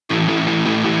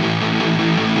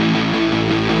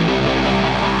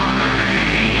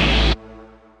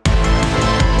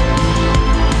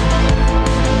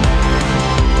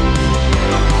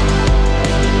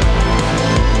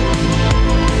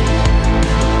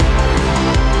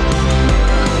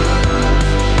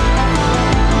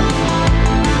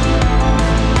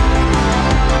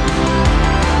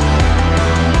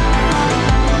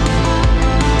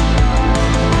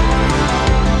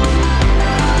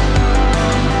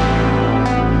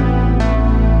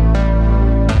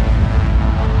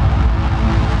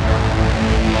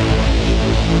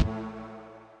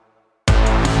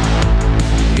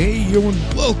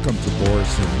Welcome to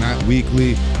Boris and Matt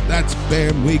Weekly. That's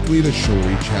BAM Weekly, the show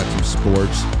where we chat some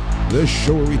sports, the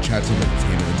show where we chat some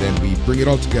entertainment, and then we bring it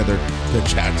all together to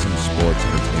chat some sports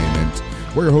entertainment.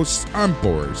 We're your hosts, I'm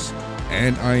Boris,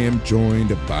 and I am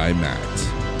joined by Matt.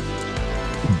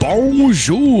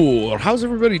 Bonjour. How's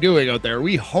everybody doing out there?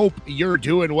 We hope you're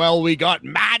doing well. We got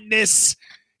madness.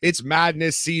 It's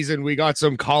madness season. We got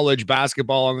some college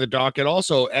basketball on the docket.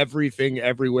 Also, everything,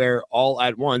 everywhere, all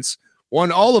at once. Won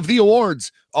all of the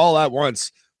awards all at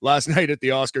once last night at the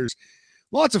Oscars.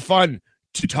 Lots of fun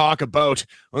to talk about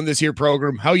on this here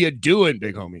program. How you doing,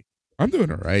 big homie? I'm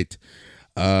doing all right.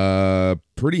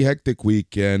 Pretty hectic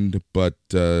weekend, but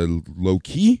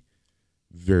low-key,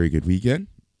 very good weekend.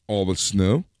 All the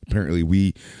snow. Apparently,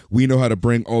 we know how to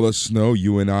bring all the snow,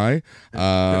 you and I.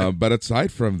 But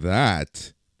aside from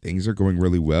that, things are going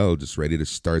really well. Just ready to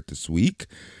start this week.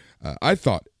 I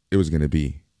thought it was going to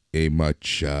be a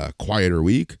much quieter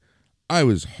week. I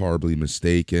was horribly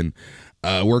mistaken.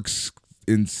 Work's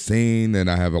insane, and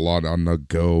I have a lot on the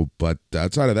go. But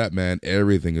outside of that, man,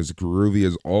 everything is groovy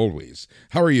as always.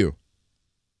 How are you?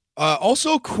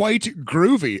 Also quite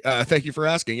groovy. Thank you for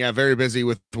asking. Yeah, very busy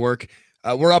with work.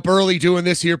 We're up early doing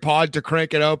this here pod to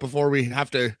crank it out before we have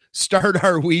to start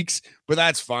our weeks, but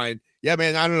that's fine. Yeah,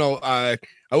 man, I don't know. I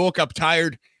woke up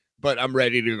tired, but I'm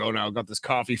ready to go now. Got this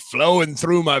coffee flowing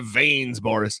through my veins,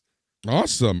 Boris.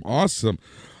 Awesome.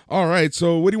 All right,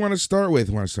 so what do you want to start with?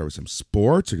 You want to start with some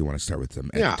sports, or do you want to start with some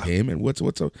entertainment? What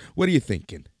are you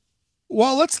thinking?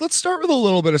 Well, let's start with a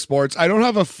little bit of sports. I don't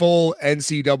have a full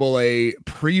NCAA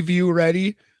preview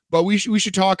ready, but we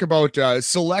should talk about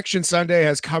Selection Sunday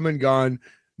has come and gone.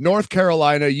 North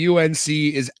Carolina, UNC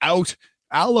is out.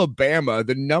 Alabama,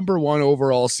 the number one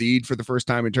overall seed for the first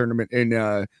time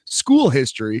in school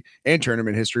history and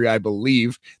tournament history, I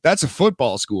believe. That's a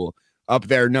football school up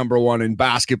there, number one in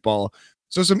basketball.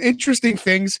 So some interesting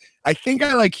things. I think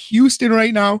I like Houston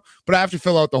right now, but I have to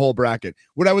fill out the whole bracket.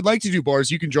 What I would like to do,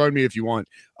 Boris, you can join me if you want.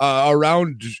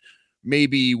 Around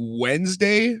maybe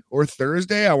Wednesday or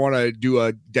Thursday, I want to do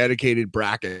a dedicated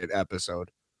bracket episode.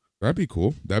 That'd be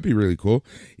cool. That'd be really cool.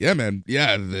 Yeah, man.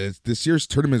 Yeah, this year's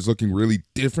tournament is looking really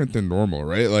different than normal,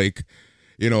 right? Like,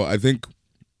 I think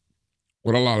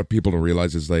what a lot of people don't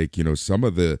realize is, like, some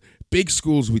of the big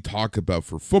schools we talk about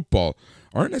for football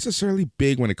aren't necessarily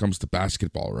big when it comes to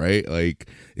basketball, right? Like,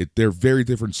 they're very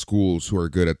different schools who are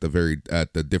good at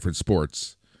the different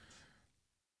sports.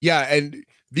 Yeah, and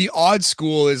the odd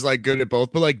school is like good at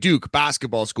both, but like Duke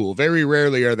basketball school, very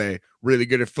rarely are they really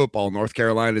good at football. North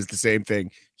Carolina is the same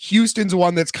thing. Houston's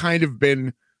one that's kind of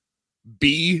been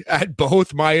B at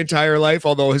both my entire life,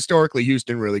 although historically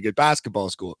Houston really good basketball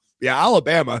school. Yeah,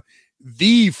 Alabama,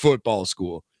 the football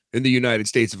school in the United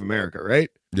States of America, right?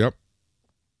 Yep.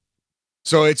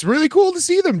 So it's really cool to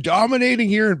see them dominating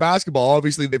here in basketball.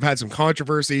 Obviously, they've had some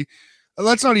controversy.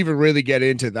 Let's not even really get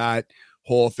into that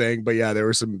whole thing, but yeah, there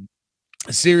were some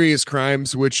serious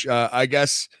crimes, which I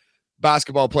guess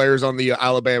basketball players on the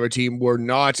Alabama team were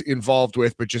not involved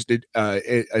with, but just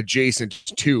adjacent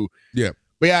to. Yeah.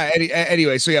 But yeah,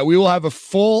 anyway, so yeah, we will have a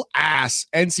full ass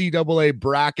NCAA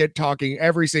bracket talking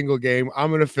every single game. I'm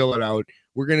going to fill it out.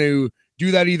 We're going to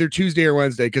do that either Tuesday or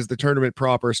Wednesday because the tournament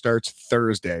proper starts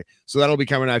Thursday. So that'll be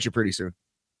coming at you pretty soon.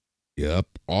 Yep.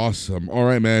 Awesome. All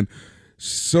right, man.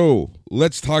 So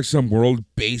let's talk some World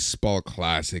Baseball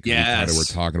Classic. Yes. We were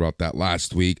talking about that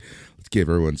last week. Let's give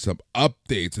everyone some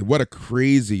updates. And what a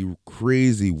crazy,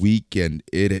 crazy weekend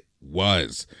it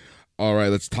was. All right,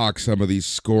 let's talk some of these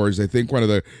scores. I think one of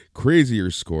the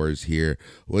crazier scores here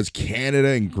was Canada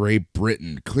and Great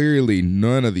Britain. Clearly,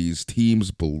 none of these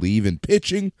teams believe in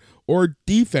pitching or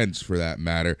defense for that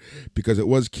matter, because it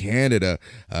was Canada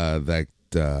that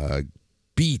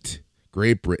beat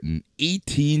Great Britain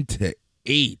 18-8.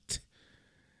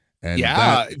 And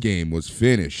that game was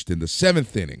finished in the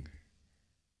 7th inning.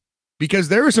 Because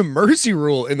there is a mercy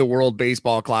rule in the World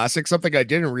Baseball Classic, something I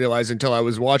didn't realize until I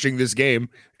was watching this game,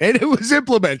 and it was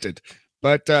implemented.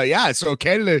 But so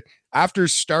Canada, after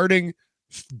starting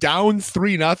down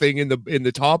 3-0 in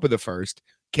the top of the first,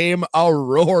 came a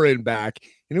roaring back,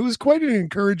 and it was quite an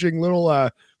encouraging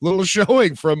little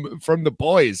showing from the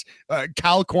boys.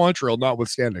 Cal Quantrill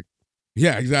notwithstanding.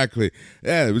 Yeah, exactly.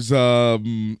 Yeah, it was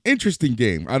interesting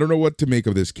game. I don't know what to make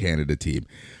of this Canada team,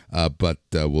 but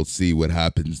we'll see what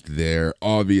happens there.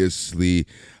 Obviously,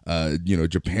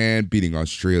 Japan beating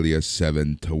Australia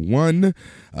 7-1.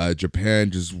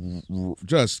 Japan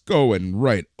just going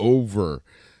right over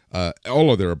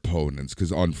all of their opponents,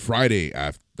 because on Friday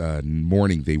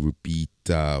morning they would beat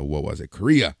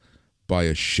Korea by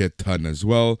a shit ton as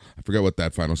well. I forget what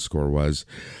that final score was.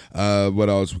 What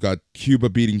else? We got Cuba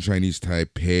beating Chinese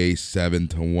Taipei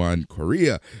 7-1.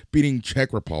 Korea beating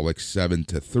Czech Republic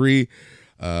 7-3.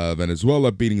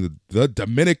 Venezuela beating the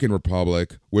Dominican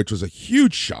Republic, which was a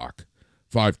huge shock,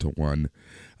 5-1.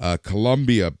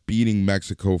 Colombia beating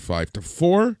Mexico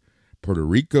 5-4. Puerto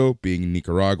Rico beating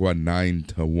Nicaragua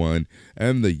 9-1.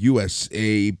 And the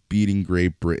USA beating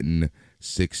Great Britain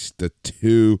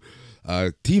 6-2.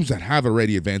 Teams that have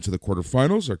already advanced to the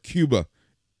quarterfinals are Cuba,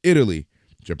 Italy,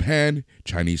 Japan,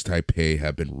 Chinese Taipei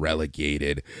have been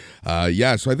relegated.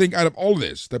 So I think out of all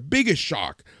this, the biggest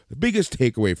shock, the biggest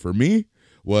takeaway for me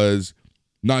was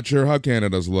not sure how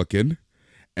Canada's looking,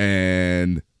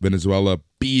 and Venezuela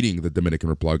beating the Dominican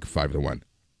Republic 5-1.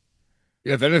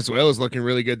 Yeah, Venezuela's looking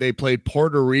really good. They played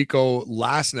Puerto Rico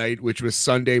last night, which was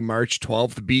Sunday, March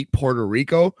 12th, beat Puerto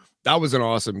Rico. That was an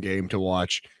awesome game to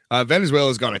watch.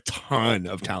 Venezuela's got a ton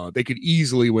of talent. They could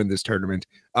easily win this tournament.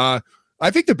 I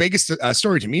think the biggest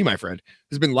story to me, my friend,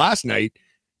 has been last night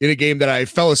in a game that I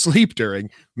fell asleep during.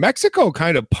 Mexico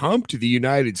kind of pumped the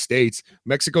United States.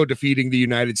 Mexico defeating the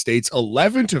United States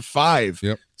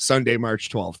 11-5 Sunday, March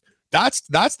 12th. That's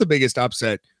the biggest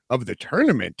upset of the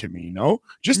tournament to me, no?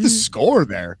 Just the score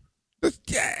there.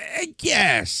 I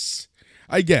guess.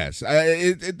 That's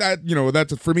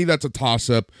for me. That's a toss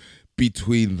up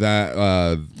between that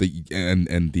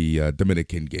the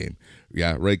Dominican game.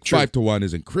 Yeah, right. True. 5-1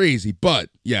 isn't crazy, but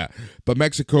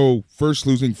Mexico first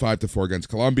losing 5-4 against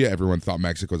Colombia. Everyone thought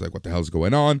Mexico was like, "What the hell's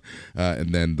going on?"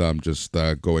 And then them just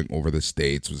going over the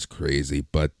states was crazy.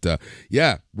 But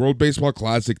World Baseball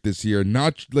Classic this year,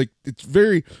 not like it's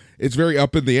very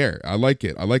up in the air. I like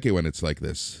it. I like it when it's like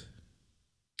this.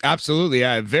 Absolutely,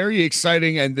 yeah, very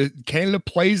exciting. And Canada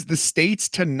plays the States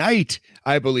tonight,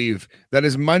 I believe. That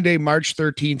is Monday, March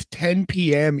 13th, 10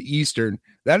 p.m. Eastern.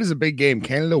 That is a big game.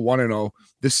 Canada 1-0.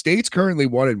 The States currently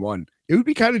 1-1. It would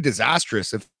be kind of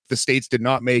disastrous if the States did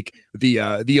not make the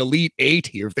Elite Eight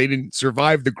here, if they didn't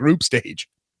survive the group stage.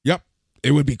 Yep,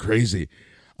 it would be crazy.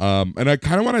 And I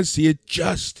kind of want to see it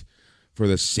just for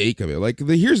the sake of it. Like,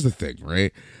 here's the thing,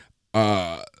 right?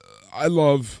 I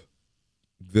love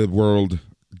the World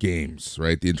Games,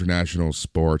 right? The international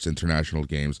sports, international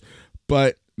games.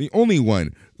 But the only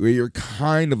one where you're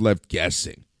kind of left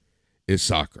guessing is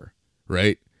soccer,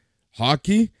 right?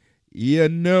 Hockey, you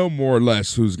know more or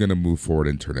less who's going to move forward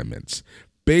in tournaments.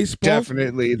 Baseball,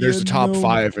 definitely. There's a top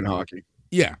 5 in hockey.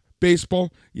 Yeah.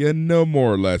 Baseball, you know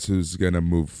more or less who's going to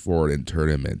move forward in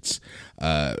tournaments.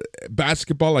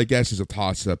 Basketball, I guess, is a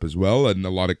toss-up as well, and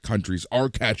a lot of countries are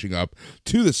catching up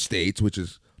to the States, which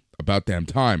is about damn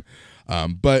time.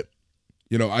 But,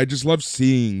 I just love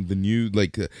seeing the new,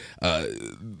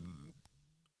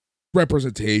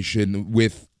 representation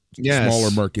with smaller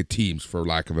market teams, for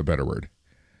lack of a better word.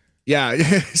 Yeah,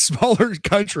 smaller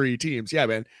country teams. Yeah,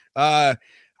 man.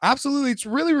 Absolutely. It's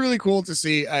really, really cool to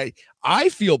see. I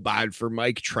feel bad for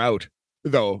Mike Trout,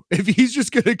 though. If he's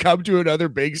just going to come to another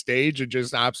big stage and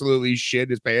just absolutely shit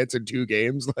his pants in 2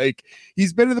 games, like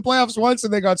he's been in the playoffs once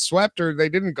and they got swept, or they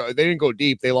didn't go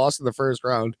deep. They lost in the first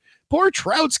round. Poor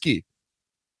Troutsky.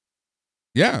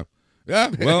 Yeah.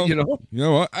 Yeah. Well, you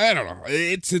know what? I don't know.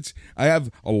 It's I have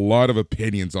a lot of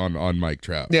opinions on Mike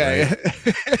Trout. Yeah.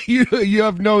 Right? you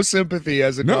have no sympathy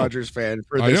as a Dodgers fan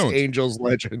for this Angels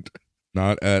legend.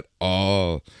 Not at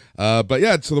all. So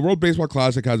the World Baseball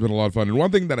Classic has been a lot of fun. And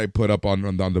one thing that I put up on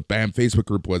the BAM Facebook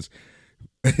group was,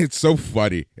 it's so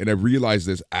funny. And I realized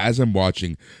this as I'm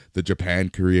watching the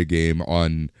Japan-Korea game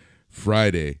on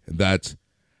Friday, that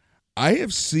I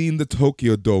have seen the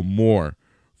Tokyo Dome more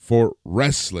for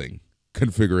wrestling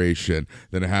configuration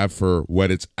than I have for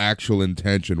what its actual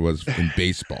intention was in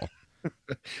baseball.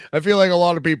 I feel like a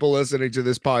lot of people listening to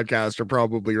this podcast are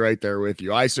probably right there with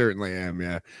you. I certainly am.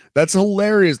 Yeah. That's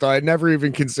hilarious, though. I never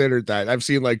even considered that. I've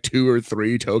seen like 2 or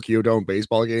 3 Tokyo Dome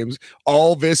baseball games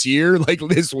all this year, like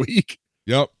this week.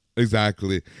 Yep,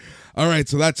 exactly. All right.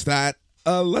 So that's that.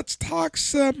 Let's talk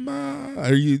some. I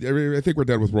think we're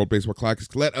done with World Baseball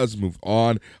Classic. Let us move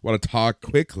on. I want to talk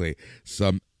quickly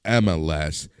some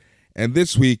MLS. And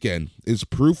this weekend is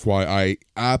proof why I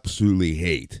absolutely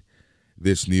hate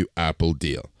this new Apple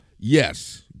deal.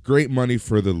 Yes, great money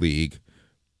for the league.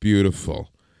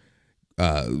 Beautiful.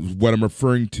 What I'm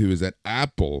referring to is that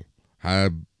Apple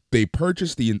they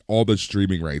purchased all the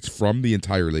streaming rights from the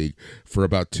entire league for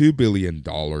about $2 billion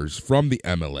from the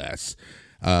MLS.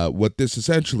 What this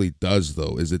essentially does,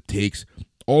 though, is it takes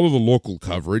all of the local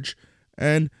coverage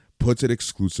and puts it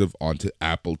exclusive onto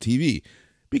Apple TV.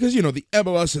 because you know the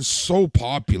MLS is so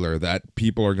popular that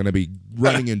people are going to be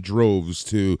running in droves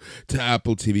to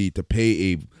Apple TV to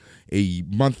pay a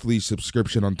monthly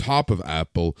subscription on top of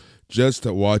Apple just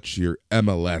to watch your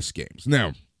MLS games.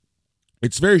 Now,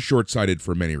 it's very short-sighted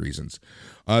for many reasons.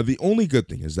 The only good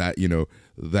thing is that, you know,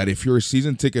 that if you're a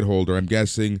season ticket holder, I'm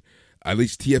guessing at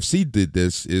least TFC did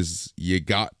this, is you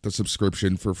got the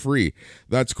subscription for free.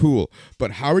 That's cool.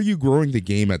 But how are you growing the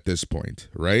game at this point,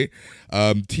 right?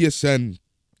 TSN,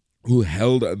 who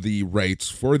held the rights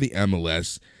for the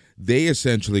MLS, they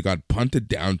essentially got punted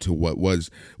down to what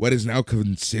is now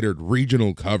considered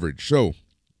regional coverage. So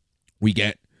we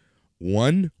get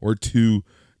 1 or 2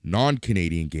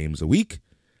 non-Canadian games a week,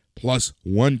 plus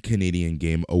 1 Canadian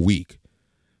game a week.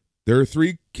 There are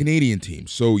 3 Canadian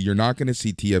teams, so you're not going to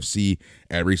see TFC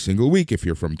every single week if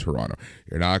you're from Toronto.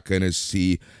 You're not going to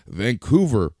see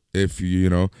Vancouver if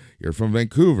you're from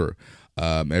Vancouver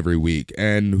every week.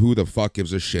 And who the fuck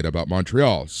gives a shit about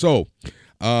Montreal? So,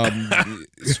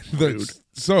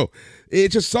 so it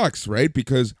just sucks, right?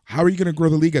 Because how are you going to grow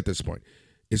the league at this point,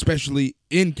 especially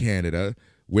in Canada,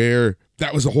 where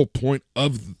that was the whole point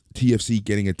of TFC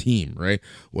getting a team, right?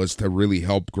 Was to really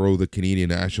help grow the Canadian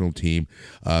national team.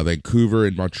 Vancouver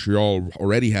and Montreal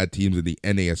already had teams in the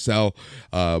NASL,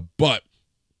 but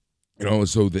you know,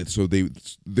 so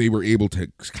they were able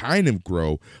to kind of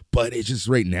grow. But it's just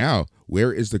right now,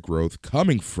 where is the growth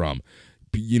coming from?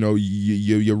 You know,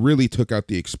 you really took out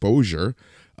the exposure.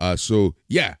 So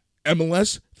yeah,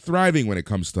 MLS thriving when it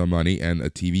comes to money and a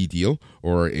TV deal,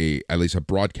 or at least a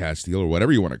broadcast deal, or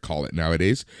whatever you want to call it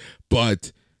nowadays.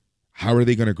 But how are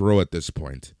they going to grow at this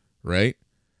point, right?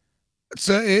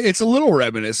 It's a little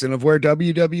reminiscent of where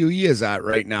WWE is at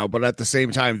right now, but at the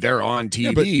same time, they're on TV.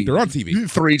 Yeah, but they're on TV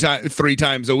three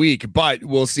times a week. But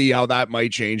we'll see how that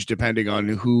might change depending on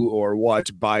who or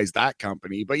what buys that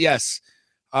company. But yes,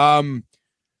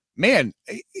 man,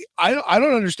 I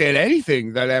don't understand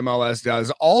anything that MLS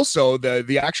does. Also,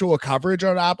 the actual coverage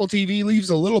on Apple TV leaves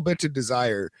a little bit to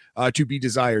be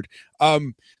desired.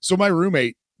 So my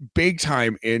roommate, big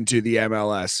time into the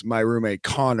MLS, my roommate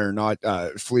Connor, not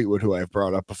Fleetwood, who I've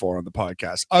brought up before on the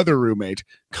podcast, other roommate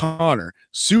Connor,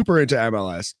 super into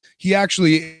MLS. He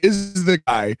actually is the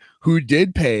guy who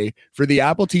did pay for the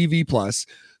Apple TV Plus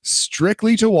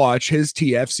strictly to watch his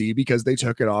TFC because they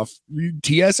took it off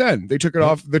TSN. They took it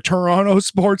off the Toronto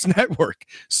Sports Network.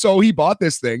 So he bought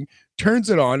this thing,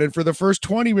 turns it on, and for the first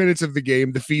 20 minutes of the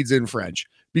game, the feed's in French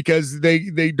because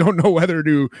they don't know whether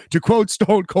to quote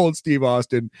Stone Cold Steve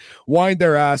Austin, wind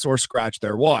their ass or scratch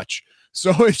their watch.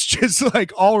 So it's just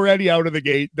like already out of the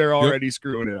gate, they're already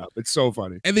screwing it up. It's so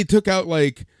funny. And they took out,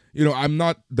 like, you know, I'm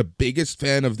not the biggest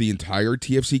fan of the entire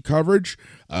TFC coverage,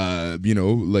 you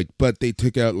know, like, but they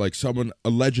took out like a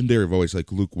legendary voice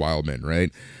like Luke Wildman,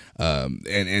 right?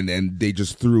 And they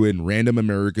just threw in random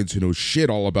Americans who know shit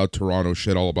all about Toronto,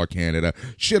 shit all about Canada,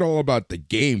 shit all about the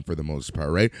game for the most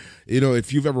part, right? You know,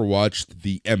 if you've ever watched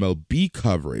the MLB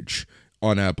coverage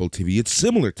on Apple TV, it's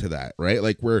similar to that, right?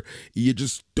 Like where you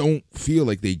just don't feel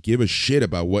like they give a shit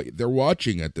about what they're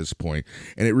watching at this point.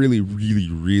 And it really, really,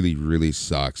 really, really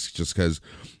sucks just because,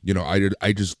 you know,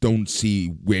 I just don't see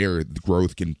where the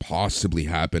growth can possibly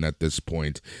happen at this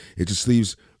point. It just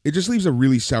leaves a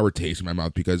really sour taste in my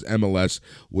mouth because MLS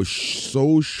was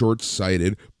so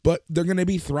short-sighted, but they're going to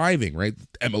be thriving, right?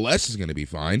 MLS is going to be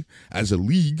fine as a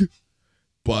league,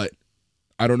 but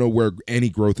I don't know where any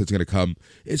growth is going to come,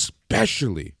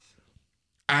 especially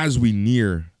as we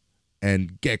near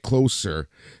and get closer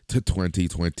to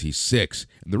 2026.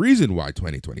 And the reason why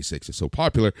 2026 is so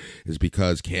popular is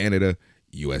because Canada,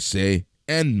 USA,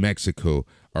 and Mexico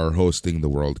are hosting the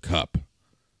World Cup.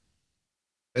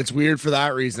 It's weird for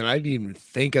that reason. I didn't even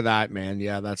think of that, man.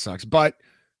 Yeah, that sucks. But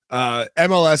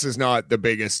MLS is not the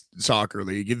biggest soccer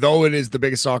league, though it is the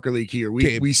biggest soccer league here.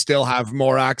 We still have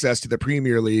more access to the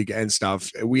Premier League and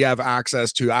stuff. We have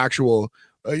access to actual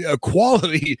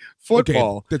quality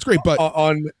football. Okay, that's great, but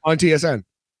on TSN.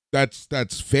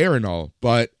 That's fair and all,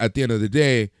 but at the end of the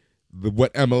day,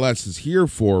 what MLS is here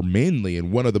for mainly,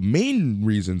 and one of the main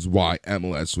reasons why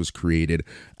MLS was created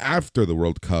after the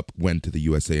World Cup went to the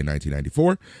USA in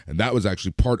 1994, and that was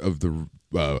actually part of the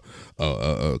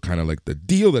kind of like the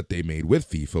deal that they made with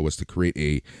FIFA, was to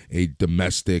create a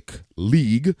domestic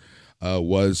league,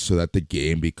 was so that the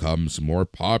game becomes more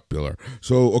popular.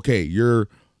 So, okay, you're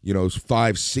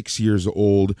 5-6 years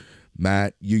old,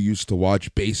 Matt, you used to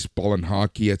watch baseball and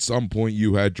hockey. At some point,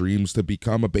 you had dreams to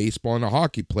become a baseball and a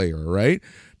hockey player, right?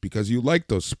 because you liked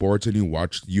those sports and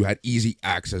you had easy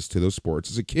access to those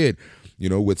sports as a kid. You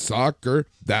know, with soccer,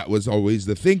 that was always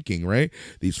the thinking, right?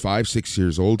 These 5, 6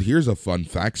 years old. Here's a fun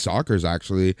fact. Soccer is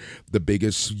actually the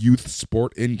biggest youth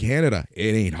sport in Canada.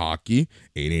 It ain't hockey.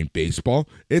 It ain't baseball.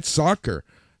 It's soccer.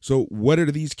 So what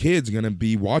are these kids going to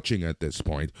be watching at this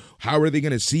point? How are they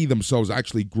going to see themselves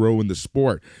actually grow in the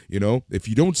sport? You know, if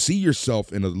you don't see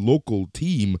yourself in a local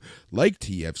team like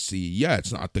TFC, yeah,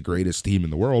 it's not the greatest team in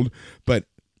the world, but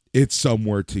it's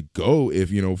somewhere to go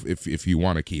if you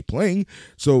want to keep playing.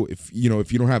 So if you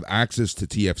don't have access to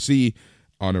TFC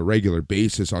on a regular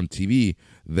basis on TV,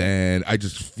 then I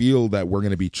just feel that we're going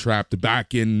to be trapped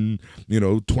back in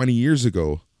 20 years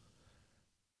ago.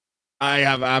 I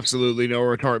have absolutely no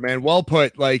retort, man. Well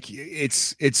put. Like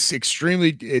it's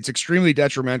extremely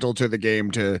detrimental to the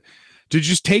game to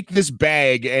just take this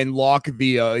bag and lock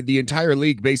the entire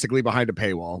league basically behind a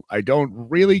paywall. I don't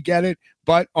really get it,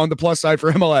 but on the plus side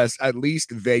for MLS, at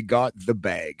least they got the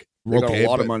bag. They got a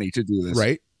lot of money to do this,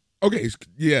 right? Okay,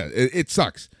 yeah, it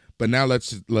sucks. But now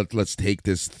let's take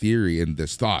this theory and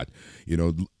this thought.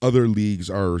 Other leagues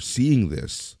are seeing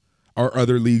this. Are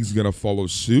other leagues going to follow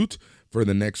suit for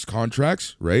the next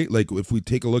contracts, right? Like if we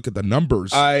take a look at the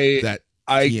numbers I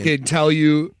can tell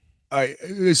you, I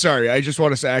just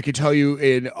want to say, I can tell you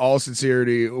in all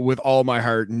sincerity, with all my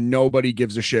heart, nobody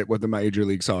gives a shit what the Major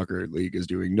League Soccer League is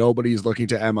doing. Nobody's looking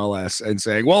to MLS and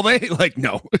saying, well, they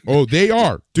no. Oh, they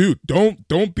are. Dude,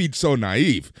 don't be so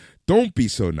naive. Don't be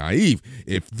so naive.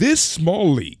 If this small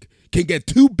league can get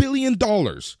 $2 billion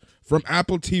from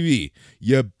Apple TV,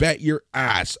 you bet your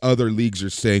ass other leagues are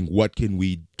saying, what can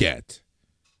we get?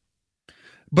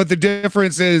 But the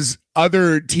difference is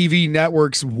other TV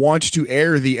networks want to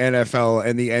air the NFL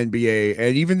and the NBA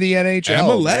and even the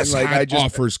NHL. MLS had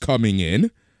offers coming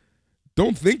in.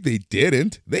 Don't think they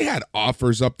didn't. They had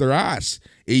offers up their ass.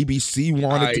 ABC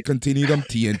wanted to continue them.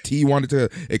 TNT wanted to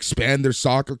expand their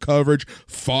soccer coverage.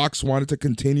 Fox wanted to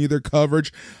continue their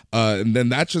coverage. And then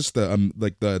that's just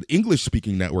the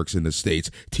English-speaking networks in the States.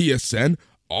 TSN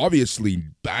obviously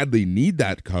badly need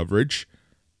that coverage.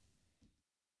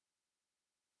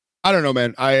 I don't know,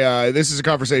 man. This is a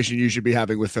conversation you should be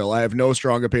having with Phil. I have no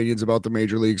strong opinions about the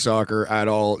Major League Soccer at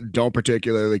all. Don't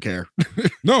particularly care.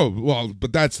 No, well,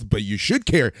 but you should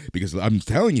care because I'm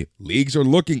telling you, leagues are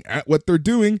looking at what they're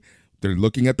doing. They're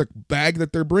looking at the bag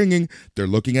that they're bringing. They're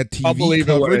looking at TV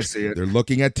coverage. They're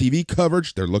looking at TV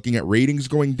coverage. They're looking at ratings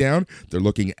going down. They're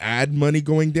looking at ad money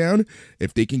going down.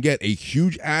 If they can get a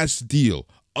huge ass deal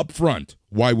up front,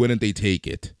 why wouldn't they take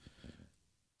it?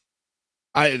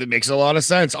 It makes a lot of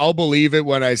sense. I'll believe it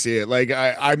when I see it. Like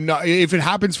I'm not, if it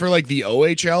happens for like the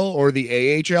OHL or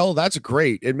the AHL, that's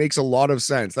great. It makes a lot of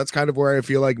sense. That's kind of where I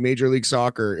feel like Major League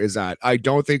Soccer is at. I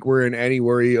don't think we're in any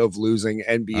worry of losing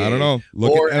NBA. I don't know.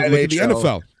 Look at the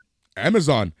NFL.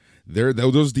 Amazon.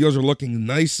 Those deals are looking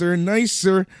nicer and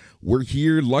nicer. We're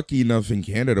here lucky enough in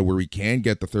Canada where we can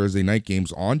get the Thursday night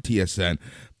games on TSN,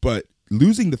 but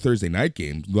losing the Thursday night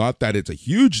game, not that it's a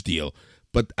huge deal,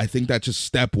 but I think that's just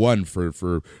step one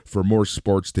for more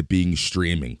sports to being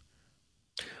streaming.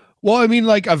 Well, I mean,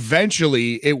 like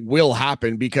eventually it will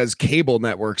happen because cable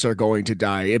networks are going to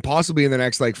die, and possibly in the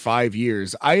next like 5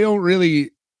 years. I don't really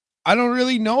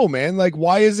know, man. Like,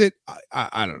 why is it?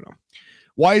 I don't know.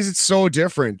 Why is it so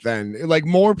different then? Like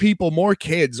more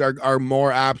kids are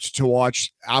more apt to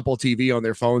watch Apple TV on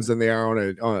their phones than they are on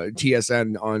a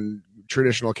TSN on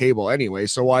traditional cable anyway.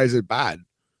 So why is it bad?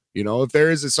 If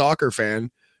there is a soccer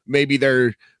fan, maybe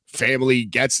their family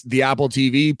gets the Apple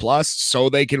TV Plus so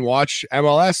they can watch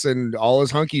MLS and all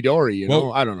is hunky dory.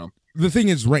 I don't know. The thing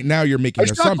is, right now you're making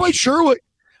assumptions.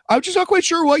 I'm just not quite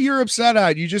sure what you're upset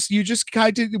at. You just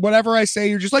kind of whatever I say,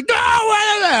 you're just like, no.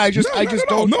 I just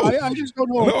don't know. I'm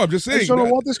just saying. I just don't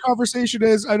know what this conversation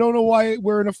is. I don't know why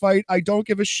we're in a fight. I don't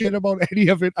give a shit about any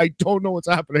of it. I don't know what's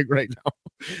happening right now.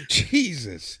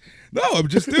 Jesus. No, I'm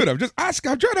just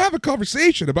asking. I'm trying to have a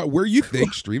conversation about where you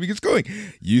think streaming is going.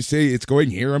 You say it's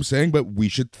going here, I'm saying, but we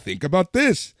should think about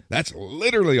this. That's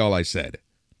literally all I said.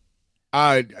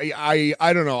 I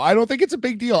don't know. I don't think it's a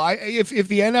big deal. If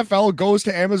the NFL goes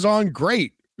to Amazon,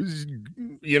 great.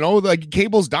 Like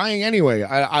cable's dying anyway.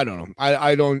 I don't know.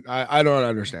 I don't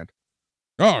understand.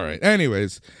 All right.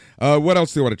 Anyways, what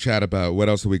else do you want to chat about? What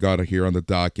else do we got here on the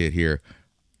docket here?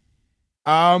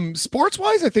 Sports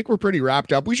wise, I think we're pretty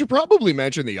wrapped up. We should probably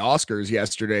mention the Oscars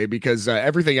yesterday because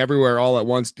Everything Everywhere All at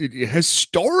Once,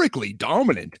 historically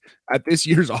dominant at this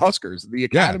year's Oscars, the Yeah,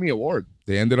 Academy Award.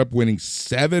 they ended up winning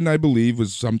 7, I believe,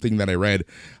 was something that I read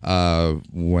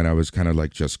when I was kind of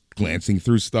like just glancing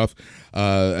through stuff.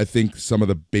 I think some of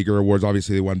the bigger awards,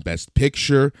 obviously, they won Best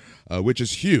Picture, which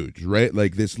is huge, right?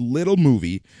 Like this little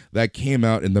movie that came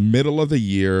out in the middle of the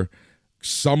year,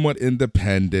 somewhat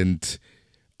independent,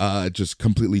 just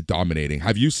completely dominating.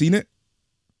 Have you seen it?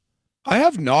 I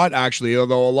have not actually,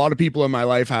 although a lot of people in my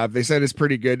life have. They said it's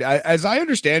pretty good. As I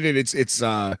understand it,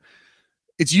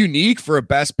 it's unique for a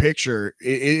Best Picture.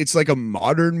 It's like a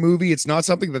modern movie. It's not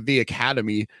something that the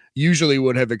Academy usually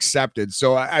would have accepted.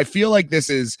 So I feel like this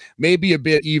is maybe a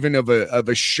bit even of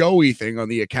a showy thing on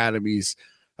the Academy's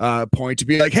point to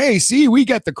be like, hey, see, we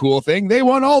get the cool thing. They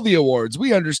won all the awards.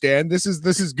 We understand this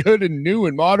is good and new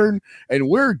and modern, and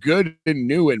we're good and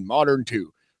new and modern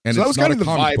too. And So that it's was not kind a of the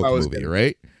comic vibe I book was movie, getting.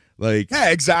 right? Like, Yeah,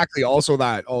 exactly. Also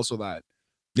that.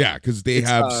 yeah, because they It's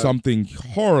have something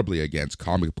horribly against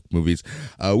comic book movies,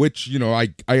 which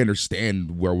I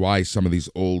understand why some of these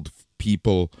old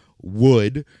people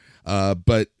would,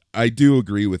 but I do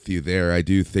agree with you there. I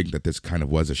do think that this kind of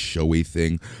was a showy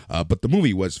thing, but the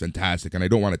movie was fantastic, and I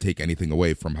don't want to take anything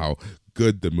away from how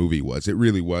good the movie was. It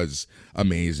really was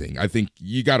amazing. I think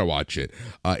you got to watch it.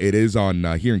 It is on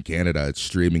here in Canada. It's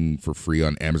streaming for free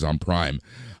on Amazon Prime,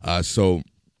 so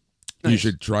you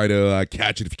should try to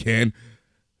catch it if you can.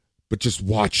 But just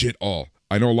watch it all.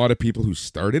 I know a lot of people who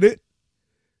started it,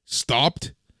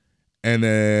 stopped, and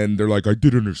then they're like, I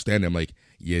didn't understand. I'm like,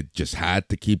 you just had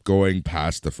to keep going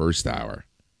past the first hour.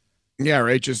 Yeah,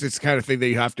 right. Just it's the kind of thing that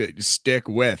you have to stick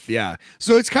with. Yeah.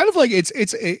 So it's kind of like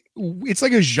it's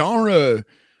like a genre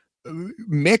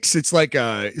mix. It's like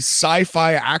a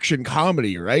sci-fi action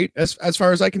comedy, right? As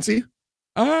far as I can see.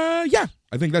 Yeah.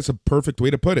 I think that's a perfect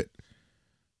way to put it.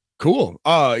 Cool.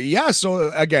 Yeah,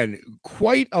 so again,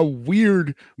 quite a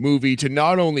weird movie to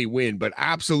not only win, but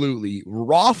absolutely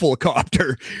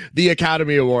rafflecopter the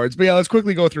Academy Awards. But yeah, let's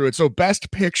quickly go through it. So Best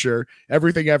Picture,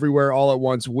 Everything Everywhere All at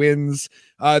Once wins.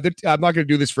 I'm not going to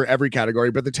do this for every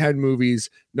category, but the 10 movies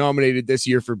nominated this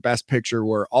year for Best Picture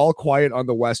were All Quiet on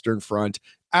the Western Front,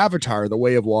 Avatar, The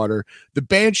Way of Water, The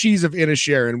Banshees of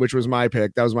Inisherin, which was my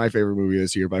pick. That was my favorite movie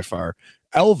this year by far.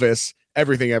 Elvis,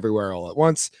 Everything Everywhere All at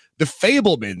Once, The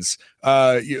Fablemans,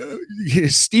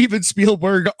 Steven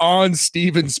Spielberg on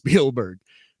Steven Spielberg,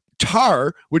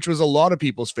 Tar, which was a lot of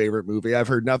people's favorite movie. I've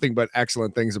heard nothing but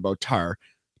excellent things about Tar.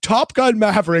 Top Gun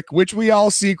Maverick, which we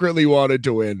all secretly wanted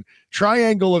to win,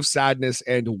 Triangle of Sadness,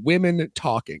 and Women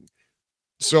Talking.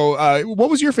 So, what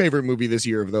was your favorite movie this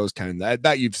year of those 10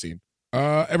 that you've seen?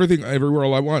 Everything Everywhere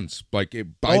All at Once, like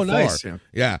by far. Nice.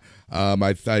 Yeah.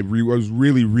 Was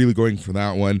really going for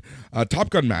that one. Top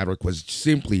Gun Maverick was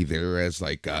simply there as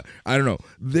like I don't know.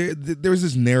 There's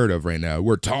this narrative right now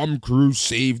where Tom Cruise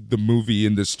saved the movie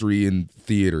industry in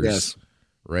theaters. Yes.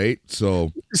 Right.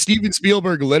 So Steven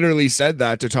Spielberg literally said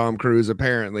that to Tom Cruise.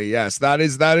 Apparently, yes, that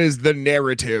is the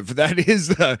narrative. That is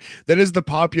the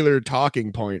popular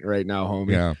talking point right now,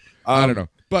 homie. Yeah. I don't know,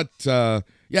 but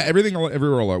yeah,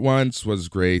 Everywhere All at Once was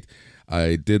great.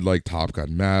 I did like Top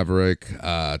Gun Maverick.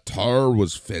 Tar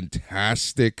was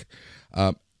fantastic.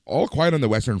 All Quiet on the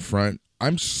Western Front.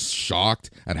 I'm shocked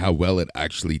at how well it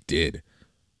actually did.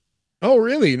 Oh,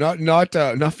 really? Not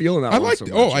feeling that.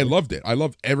 I loved it. I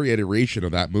loved every iteration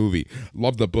of that movie.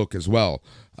 Loved the book as well.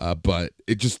 But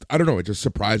it just, I don't know, it just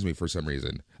surprised me for some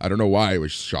reason. I don't know why I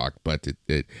was shocked, but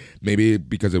it maybe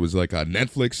because it was like a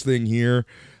Netflix thing here.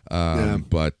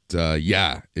 But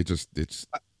yeah, it's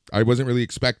I wasn't really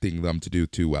expecting them to do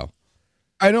too well.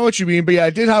 I know what you mean, but yeah, I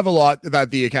did have a lot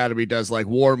that the Academy does, like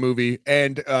war movie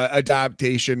and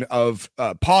adaptation of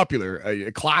popular,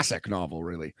 a classic novel,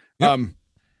 really. Yep.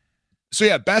 So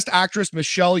yeah, Best Actress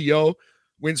Michelle Yeoh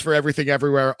wins for Everything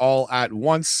Everywhere All at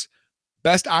Once.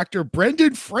 Best Actor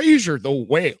Brendan Fraser, The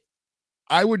Whale.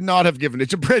 I would not have given it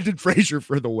to Brendan Fraser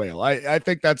for The Whale. I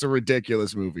think that's a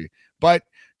ridiculous movie, but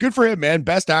good for him, man.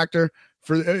 Best Actor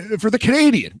for the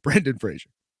Canadian Brendan Fraser.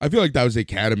 I feel like that was the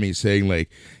Academy saying,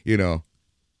 like, you've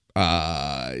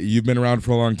been around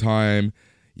for a long time.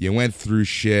 You went through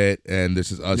shit, and this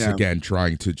is us again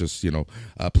trying to just,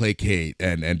 placate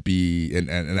and be and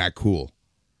act cool.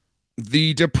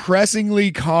 The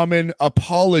depressingly common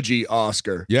apology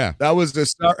Oscar. Yeah. That was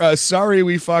the sorry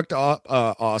we fucked up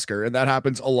Oscar, and that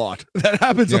happens a lot. That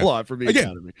happens a lot for the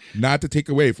Academy. Not to take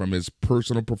away from his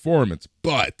personal performance,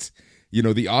 but, the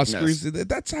Oscars,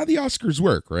 that's how the Oscars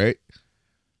work, right?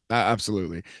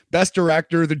 Absolutely. Best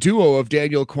director, the duo of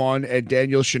Daniel Kwan and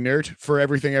Daniel Scheinert for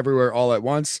Everything Everywhere All at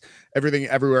Once. Everything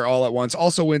Everywhere All at Once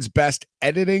also wins best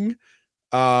editing.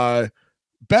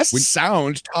 Best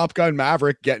sound, Top Gun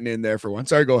Maverick getting in there for one.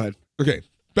 Sorry, go ahead. Okay,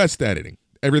 best editing.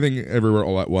 Everything Everywhere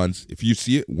All at Once. If you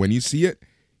see it, when you see it,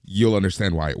 you'll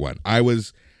understand why it won. I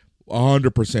was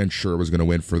 100% sure it was going to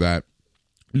win for that.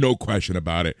 No question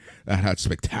about it. That had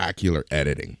spectacular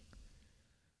editing.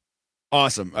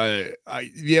 Awesome.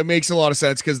 Yeah, it makes a lot of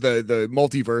sense because the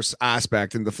multiverse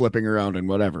aspect and the flipping around and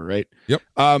whatever, right? Yep.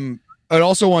 It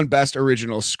also won best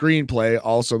original screenplay.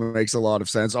 Also makes a lot of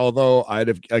sense. Although I'd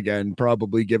have again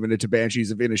probably given it to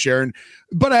Banshees of Inisherin,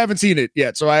 but I haven't seen it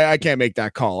yet, so I can't make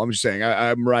that call. I'm just saying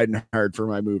I'm riding hard for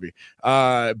my movie.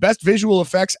 Best visual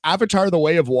effects, Avatar: The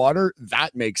Way of Water.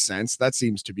 That makes sense. That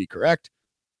seems to be correct.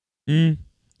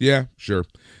 Yeah, sure.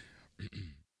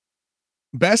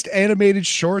 Best animated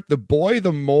short, The Boy,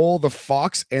 the Mole, the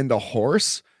Fox, and the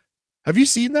Horse. Have you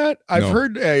seen that? I've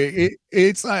heard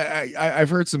I've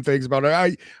heard some things about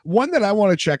it. One that I want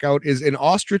to check out is An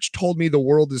Ostrich Told Me the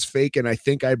World is Fake, and I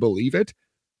Think I Believe It.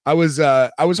 I was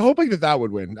hoping that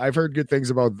would win. I've heard good things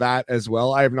about that as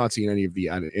well. I have not seen any of the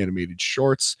animated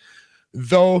shorts,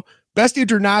 though. Best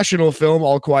international film,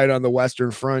 All Quiet on the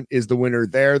Western Front, is the winner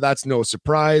there. That's no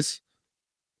surprise.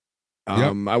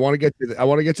 Yep. I want to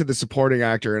get to the supporting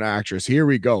actor and actress. Here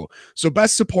we go. So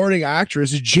best supporting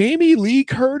actress, Jamie Lee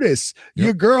Curtis,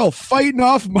 your girl, fighting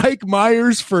off Mike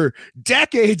Myers for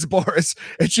decades, Boris,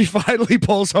 and she finally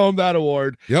pulls home that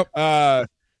award. Yep.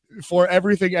 For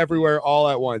Everything Everywhere All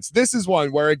at Once. This is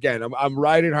one where again I'm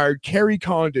riding hard. Carrie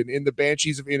Condon in The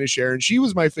Banshees of Inisherin. She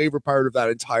was my favorite part of that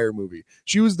entire movie.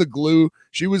 She was the glue.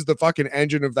 She was the fucking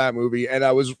engine of that movie, and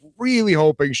I was really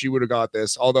hoping she would have got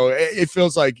this. Although it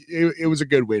feels like it was a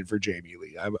good win for Jamie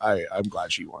Lee. I'm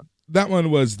glad she won. That one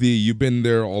was you've been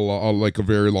there all like a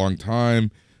very long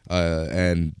time,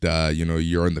 and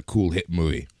you're in the cool hit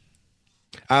movie.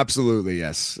 Absolutely,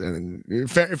 yes. And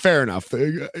fair enough.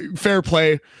 Fair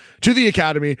play to the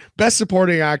Academy. Best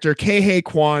supporting actor, Ke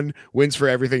Kwan, wins for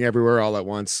Everything Everywhere All at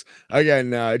Once.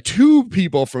 Again, two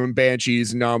people from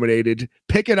Banshees nominated,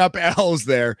 picking up L's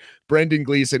there. Brendan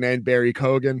Gleeson and Barry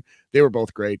Cogan. They were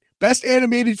both great. Best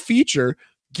animated feature,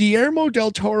 Guillermo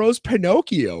del Toro's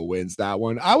Pinocchio wins that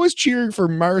one. I was cheering for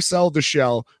Marcel the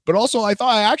Shell, but also I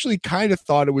actually kind of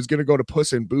thought it was going to go to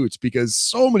Puss in Boots because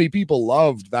so many people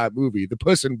loved that movie, the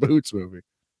Puss in Boots movie.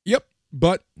 Yep,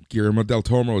 but Guillermo del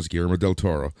Toro is Guillermo del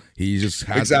Toro. He just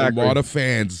has a lot of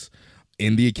fans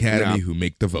in the Academy who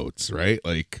make the votes, right?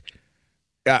 Like,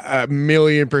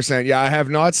 1,000,000%. Yeah, I have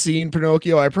not seen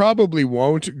Pinocchio. I probably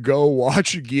won't go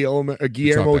watch Guillermo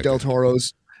del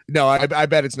Toro's. No, I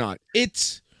bet it's not.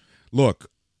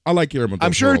 Look, I like Guillermo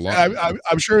del Toro a lot.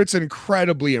 I'm sure it's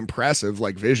incredibly impressive,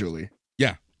 like visually.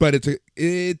 Yeah, but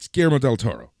it's Guillermo del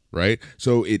Toro, right?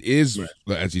 So it is,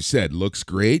 as you said, looks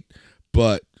great,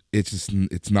 but it's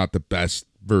not the best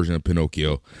version of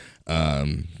Pinocchio.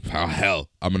 Hell,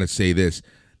 I'm gonna say this: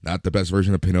 not the best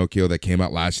version of Pinocchio that came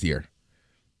out last year.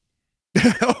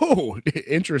 Oh,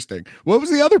 interesting. What was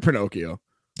the other Pinocchio?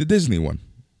 The Disney one.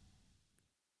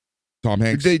 Tom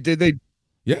Hanks. Did they?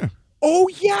 Yeah. Oh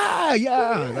yeah,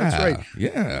 that's right.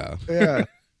 Yeah.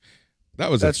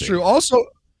 That's true. Also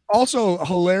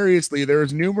hilariously,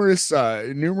 there's numerous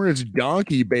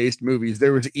donkey based movies.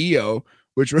 There was EO,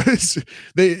 which was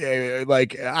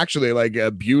actually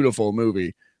a beautiful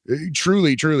movie,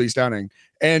 truly stunning.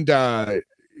 And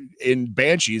in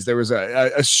Banshees, there was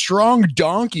a strong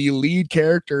donkey lead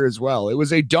character as well. It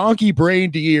was a donkey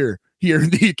brained ear here in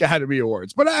the Academy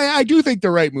Awards. But I do think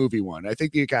the right movie won. I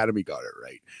think the Academy got it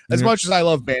right. As much as I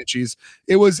love Banshees,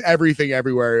 it was Everything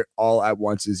Everywhere All at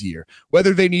Once's year.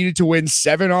 Whether they needed to win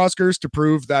 7 Oscars to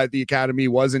prove that the Academy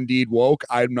was indeed woke,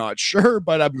 I'm not sure,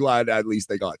 but I'm glad at least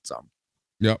they got some.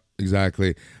 Yep,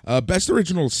 exactly. Best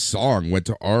original song went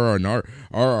to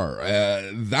RRR.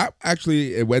 That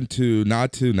actually it went to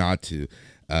Not To,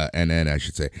 NN, I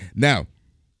should say. Now,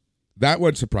 that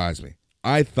one surprised me.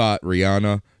 I thought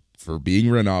Rihanna, for being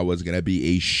Renee, was going to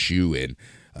be a shoo-in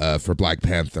for Black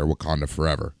Panther, Wakanda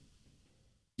Forever.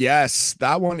 Yes,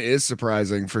 that one is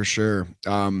surprising for sure.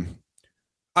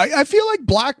 I feel like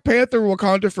Black Panther,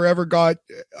 Wakanda Forever got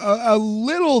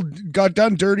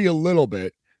done dirty a little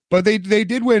bit, but they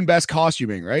did win Best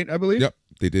Costuming, right? I believe. Yep,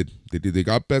 they did. They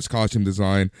got Best Costume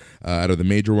Design out of the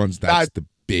major ones. That's the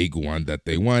big one that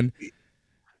they won.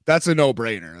 That's a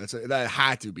no-brainer. That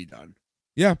had to be done.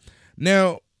 Yeah.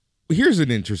 Now, here's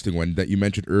an interesting one that you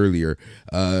mentioned earlier.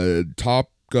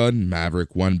 Top Gun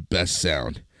Maverick won Best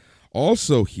Sound.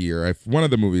 Also here, one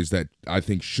of the movies that I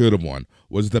think should have won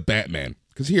was The Batman.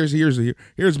 Because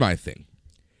here's my thing.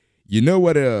 You know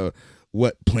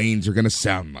what planes are gonna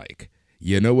sound like.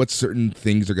 You know what certain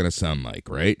things are gonna sound like,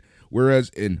 right? Whereas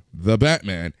in The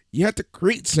Batman, you have to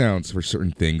create sounds for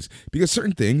certain things because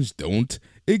certain things don't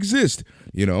exist.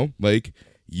 You know, like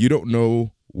you don't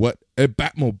know what a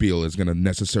Batmobile is going to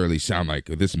necessarily sound like,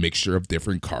 this mixture of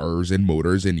different cars and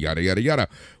motors and yada, yada, yada.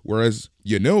 Whereas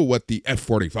you know what the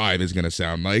F-45 is going to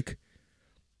sound like.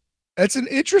 That's an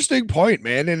interesting point,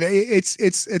 man, and it's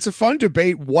a fun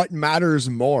debate. What matters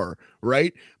more,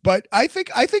 right? But I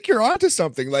think you're onto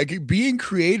something. Like being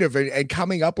creative and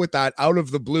coming up with that out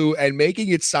of the blue and making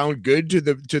it sound good to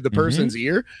the person's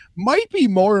ear might be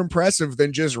more impressive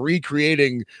than just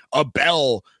recreating a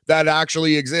bell that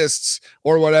actually exists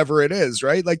or whatever it is,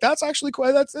 right? Like that's actually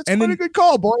quite that's quite a good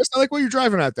call, Boris. I like what you're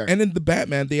driving at there. And in the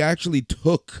Batman, they actually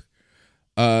took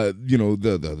you know,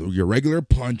 the your regular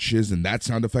punches and that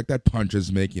sound effect that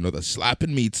punches make, you know, the slap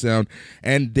and meat sound,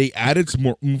 and they added some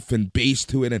more oomph and bass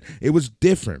to it, and it was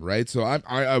different, right? So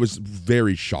I was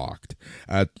very shocked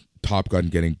at Top Gun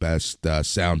getting best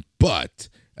sound, but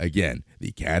again, the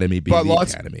Academy being the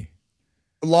Academy.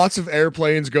 Lots of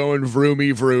airplanes going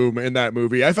vroomy vroom in that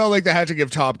movie. I felt like they had to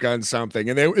give Top Gun something,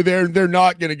 and they're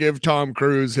not going to give Tom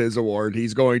Cruise his award.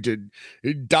 He's going to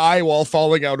die while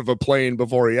falling out of a plane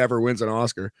before he ever wins an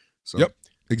Oscar. So. Yep,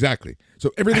 exactly.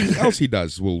 So everything else he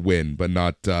does will win, but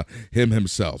not him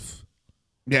himself.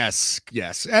 Yes.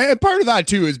 And part of that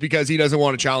too is because he doesn't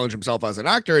want to challenge himself as an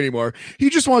actor anymore. He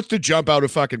just wants to jump out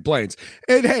of fucking planes.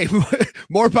 And hey,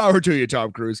 more power to you,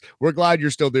 Tom Cruise. We're glad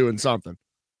you're still doing something.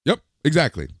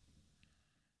 Exactly.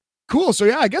 Cool. So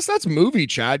yeah, I guess that's movie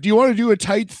chat. Do you want to do a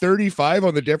tight 35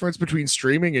 on the difference between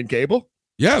streaming and cable?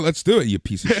 Yeah, let's do it, you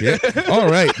piece of shit. All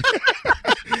right.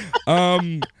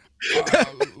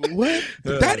 What?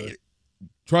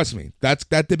 Trust me,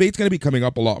 that debate's going to be coming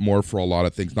up a lot more for a lot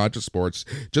of things, not just sports,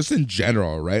 just in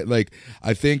general, right? Like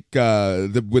I think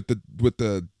with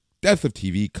the death of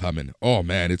TV coming, oh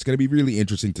man, it's going to be really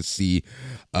interesting to see,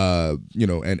 you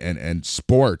know, and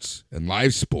sports and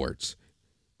live sports,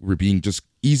 we're being just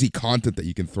easy content that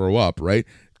you can throw up, right?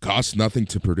 Costs nothing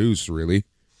to produce, really.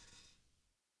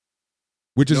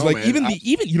 Which is even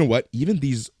you know what, even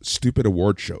these stupid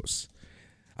award shows,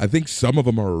 I think some of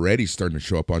them are already starting to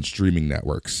show up on streaming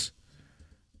networks.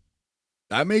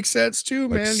 That makes sense too,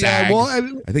 like man. SAG, yeah,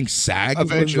 well, I think SAG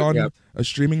was on a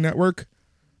streaming network.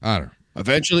 I don't know.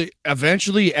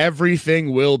 Eventually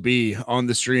everything will be on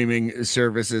the streaming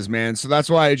services, man. So that's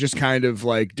why I just kind of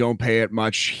like don't pay it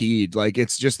much heed. Like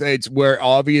it's where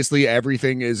obviously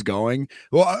everything is going.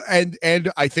 Well, and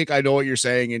I think I know what you're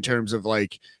saying in terms of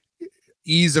like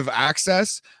ease of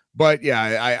access. But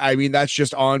yeah, I mean that's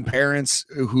just on parents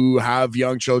who have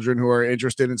young children who are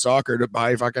interested in soccer to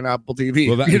buy fucking Apple TV.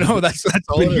 Well, that's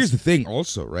all. But here's the thing,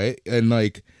 also, right? And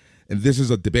this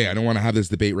is a debate. I don't want to have this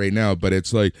debate right now, but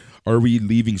it's like, are we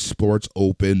leaving sports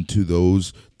open to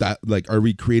those that like, are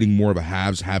we creating more of a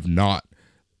haves have not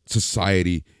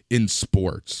society in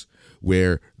sports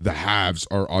where the haves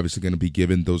are obviously going to be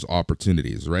given those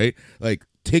opportunities, right? Like,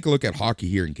 take a look at hockey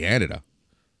here in Canada.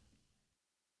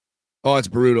 Oh, it's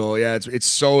brutal. Yeah, it's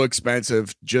so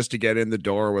expensive just to get in the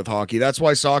door with hockey. That's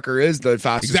why soccer is the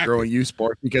fastest growing youth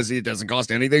sport, because it doesn't cost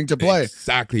anything to play.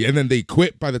 Exactly. And then they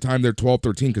quit by the time they're 12,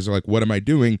 13 because they're like, what am I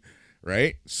doing?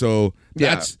 Right? So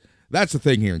that's the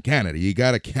thing here in Canada. You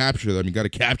got to capture them. You got to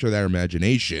capture their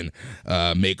imagination,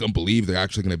 make them believe they're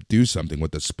actually going to do something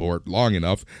with the sport long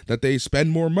enough that they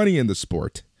spend more money in the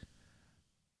sport.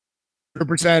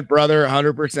 100%, brother,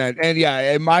 100%. And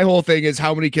yeah, and my whole thing is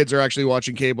how many kids are actually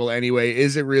watching cable anyway?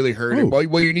 Is it really hurting?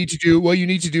 What you need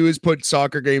to do is put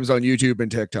soccer games on YouTube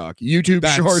and TikTok.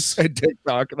 Shorts and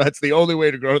TikTok. That's the only way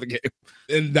to grow the game.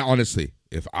 And honestly,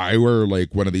 if I were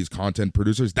like one of these content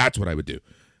producers, that's what I would do.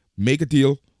 Make a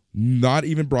deal, not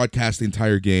even broadcast the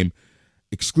entire game,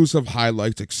 exclusive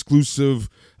highlights, exclusive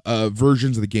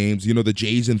versions of the games. You know, the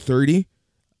Jays in 30.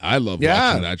 I love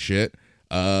watching that shit.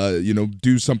 You know,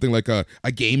 do something like a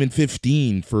game in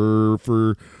 15 for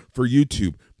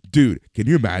YouTube. Dude, can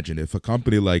you imagine if a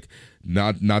company like,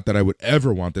 not that I would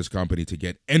ever want this company to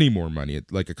get any more money,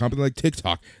 like a company like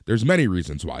TikTok, there's many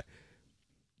reasons why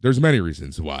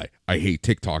I hate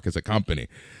TikTok as a company.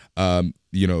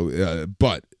 You know,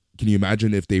 but can you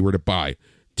imagine if they were to buy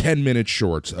 10-minute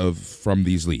shorts from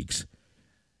these leagues?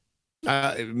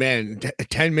 Man,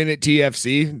 10-minute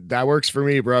TFC, that works for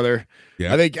me, brother.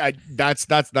 Yeah, I think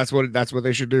that's what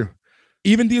they should do.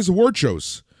 Even these award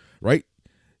shows, right?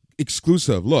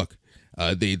 Exclusive. Look,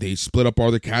 they split up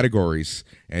all the categories,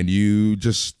 and you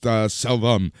just sell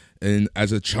them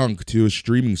as a chunk to a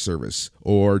streaming service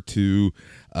or to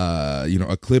you know,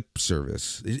 a clip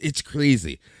service. It's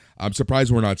crazy. I'm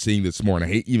surprised we're not seeing this more, and I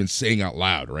hate even saying out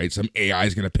loud, right? Some AI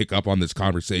is going to pick up on this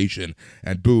conversation,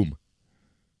 and boom.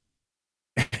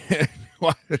 Hey,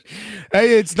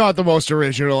 it's not the most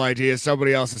original idea.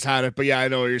 Somebody else has had it, but yeah, I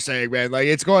know what you're saying, man. Like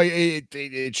it's going,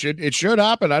 it should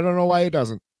happen. I don't know why it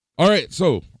doesn't. All right,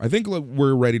 so I think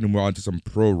we're ready to move on to some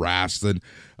pro wrestling.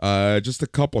 Just a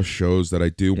couple shows that I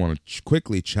do want to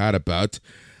quickly chat about.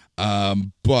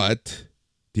 But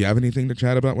do you have anything to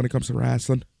chat about when it comes to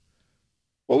wrestling?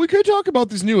 Well, we could talk about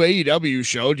this new AEW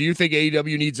show. Do you think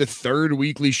AEW needs a third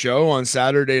weekly show on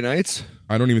Saturday nights?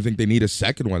 I don't even think they need a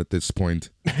second one at this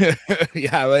point.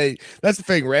 Yeah, that's the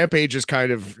thing. Rampage has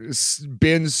kind of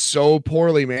been so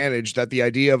poorly managed that the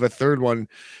idea of a third one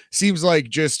seems like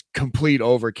just complete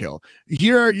overkill.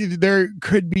 There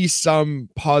could be some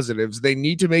positives. They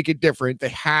need to make it different. They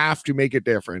have to make it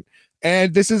different.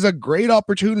 And this is a great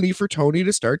opportunity for Tony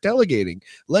to start delegating.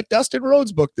 Let Dustin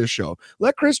Rhodes book this show.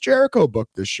 Let Chris Jericho book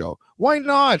this show. Why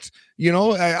not? You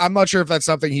know, I'm not sure if that's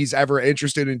something he's ever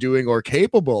interested in doing or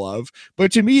capable of.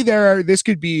 But to me, this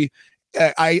could be,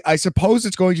 I suppose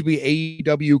it's going to be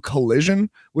AEW Collision,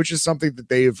 which is something that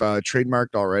they've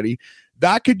trademarked already.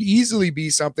 That could easily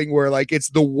be something where like it's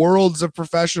the worlds of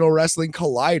professional wrestling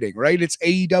colliding, right? It's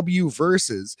AEW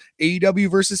versus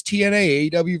TNA,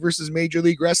 AEW versus Major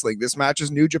League Wrestling. This match is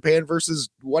New Japan versus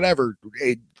whatever,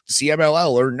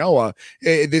 CMLL or Noah.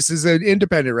 This is an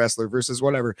independent wrestler versus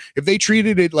whatever. If they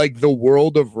treated it like the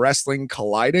world of wrestling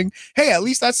colliding, hey, at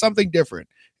least that's something different.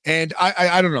 And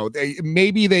I don't know.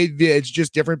 Maybe it's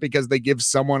just different because they give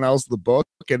someone else the book,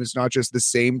 and it's not just the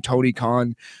same Tony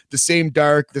Khan, the same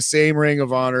Dark, the same Ring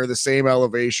of Honor, the same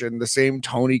Elevation, the same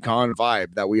Tony Khan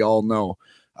vibe that we all know.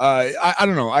 I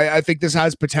don't know. I think this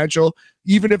has potential,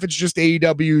 even if it's just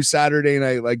AEW Saturday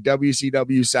night, like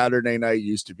WCW Saturday night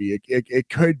used to be. It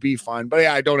could be fun, but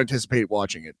yeah, I don't anticipate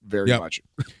watching it very much.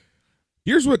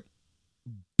 Here's what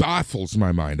baffles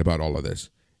my mind about all of this.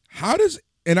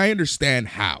 And I understand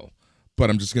how,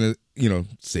 but I'm just going to,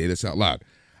 say this out loud.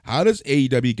 How does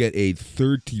AEW get a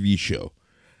third TV show,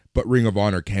 but Ring of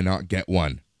Honor cannot get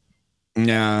one?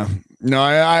 Yeah. No,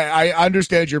 I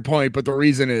understand your point, but the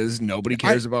reason is nobody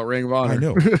cares about Ring of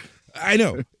Honor. I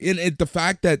know. And the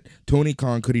fact that Tony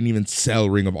Khan couldn't even sell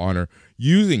Ring of Honor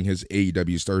using his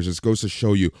AEW stars just goes to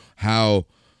show you how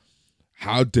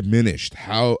diminished,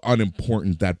 how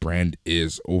unimportant that brand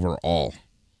is overall.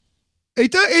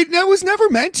 It was never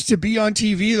meant to be on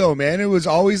TV though, man. It was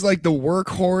always like the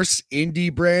workhorse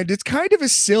indie brand. It's kind of a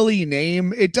silly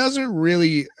name. It doesn't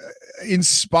really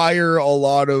inspire a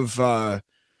lot of I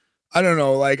don't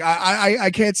know, like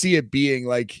I can't see it being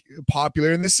like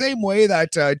popular in the same way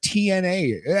that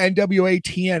TNA, NWA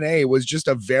TNA was just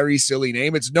a very silly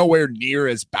name. It's nowhere near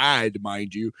as bad,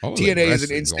 mind you. TNA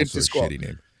is an instant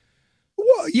disqualification.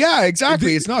 Well, yeah,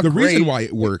 exactly. It's not the great. reason why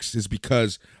it works is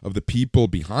because of the people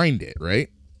behind it, right?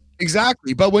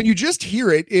 Exactly. But when you just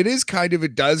hear it, it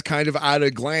does kind of at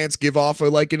a glance give off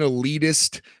an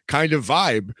elitist kind of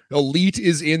vibe. Elite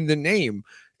is in the name.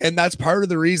 And that's part of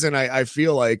the reason I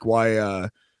feel like why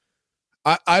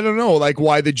I don't know, like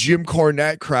why the Jim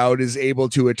Cornette crowd is able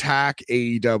to attack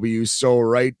AEW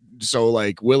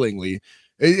so willingly.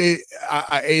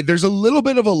 There's a little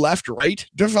bit of a left-right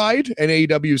divide, and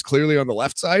AEW is clearly on the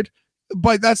left side,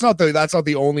 but that's not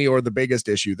the only or the biggest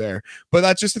issue there. But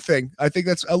that's just a thing. I think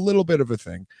that's a little bit of a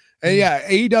thing. And yeah,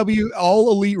 AEW, All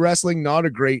Elite Wrestling, not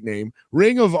a great name.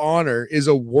 Ring of Honor is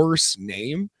a worse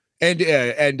name, and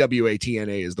NWA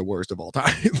TNA is the worst of all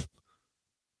time.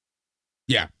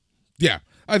 Yeah,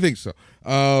 I think so.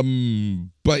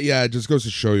 But yeah, it just goes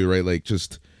to show you, right? Like,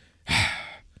 just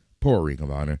poor Ring of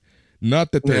Honor.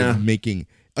 Not that they're making,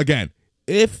 again,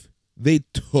 if they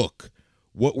took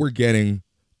what we're getting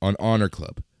on Honor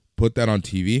Club, put that on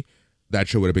TV, that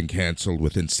show would have been canceled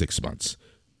within 6 months.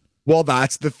 Well,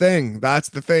 that's the thing.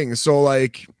 So,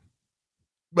 like,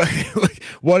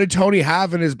 what did Tony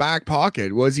have in his back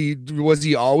pocket? Was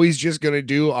he always just going to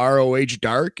do ROH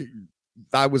Dark?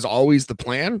 That was always the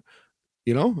plan?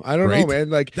 I don't know,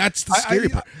 man. Like, that's the scary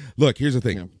part. Look, here's the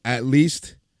thing. Yeah. At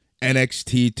least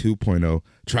NXT 2.0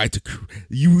 tried to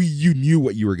you knew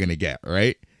what you were going to get,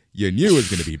 right? You knew it was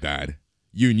going to be bad.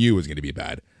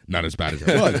 Not as bad as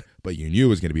it was, but you knew it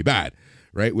was going to be bad,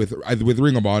 right? With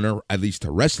Ring of Honor, at least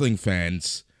to wrestling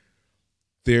fans,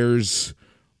 there's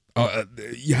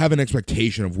you have an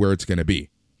expectation of where it's going to be.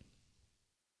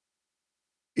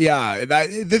 Yeah,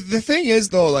 the thing is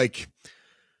though, like,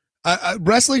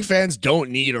 wrestling fans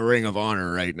don't need a Ring of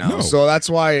Honor right now. No. So that's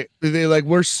why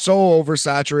we're so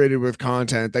oversaturated with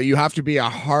content that you have to be a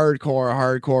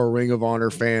hardcore Ring of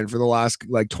Honor fan for the last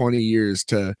 20 years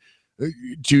to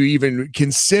even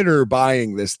consider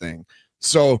buying this thing.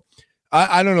 So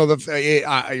I don't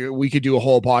know. We could do a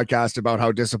whole podcast about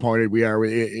how disappointed we are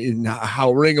in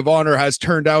how Ring of Honor has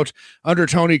turned out under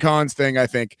Tony Khan's thing, I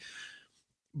think.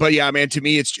 But yeah, man, to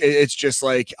me, it's just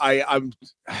like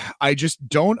I just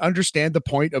don't understand the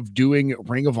point of doing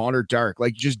Ring of Honor Dark.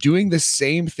 Like just doing the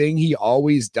same thing he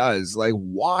always does. Like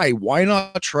why? Why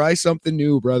not try something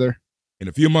new, brother? In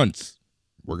a few months,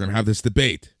 we're gonna have this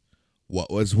debate. What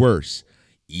was worse,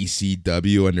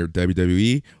 ECW under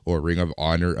WWE or Ring of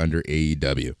Honor under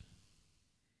AEW?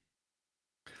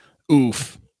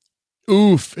 Oof.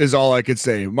 Oof is all I could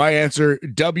say. My answer,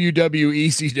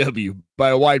 WWECW by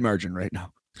a wide margin right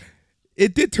now.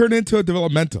 It did turn into a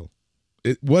developmental.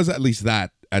 It was at least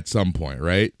that at some point,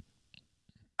 right?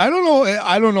 I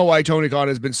don't know why Tony Khan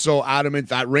has been so adamant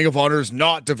that Ring of Honor is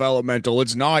not developmental.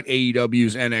 It's not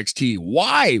AEW's NXT.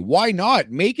 Why? Why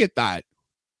not make it that?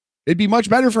 It'd be much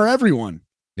better for everyone.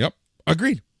 Yep.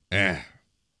 Agreed.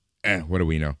 What do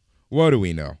we know? What do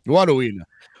we know? What do we know?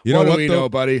 What do we know,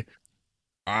 buddy?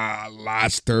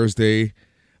 Last Thursday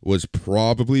was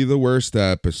probably the worst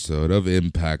episode of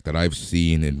Impact that I've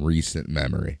seen in recent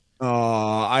memory.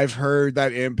 I've heard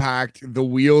that Impact, the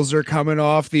wheels are coming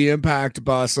off the Impact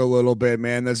bus a little bit,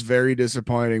 man. That's very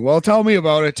disappointing. Well, tell me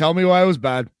about it. Tell me why it was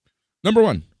bad. Number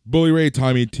one, Bully Ray,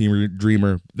 Tommy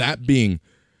Dreamer. That being,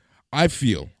 I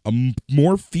feel, a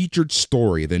more featured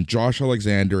story than Josh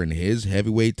Alexander and his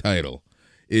heavyweight title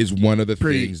is one of the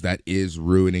things that is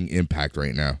ruining Impact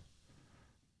right now.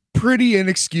 Pretty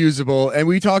inexcusable. And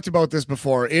we talked about this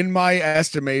before. In my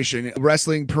estimation,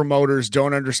 wrestling promoters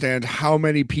don't understand how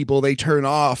many people they turn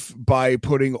off by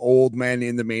putting old men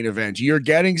in the main event. You're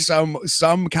getting some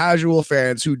casual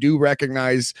fans who do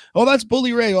recognize, oh, that's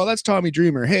Bully Ray. Oh, that's Tommy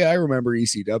Dreamer. Hey, I remember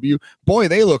ECW. Boy,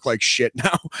 they look like shit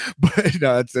now. But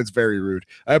no, that's very rude.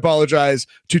 I apologize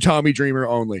to Tommy Dreamer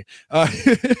only.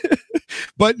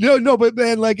 But but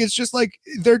man, like, it's just like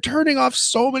they're turning off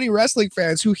so many wrestling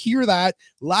fans who hear that,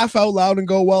 laugh out loud and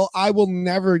go, well, I will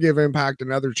never give Impact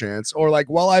another chance. Or like,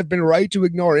 well, I've been right to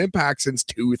ignore Impact since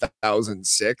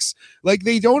 2006. Like,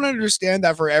 they don't understand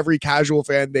that for every casual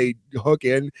fan they hook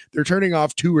in, they're turning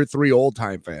off 2 or 3 old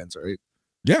time fans, right?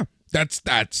 Yeah. That's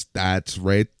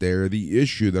right there, the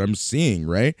issue that I'm seeing,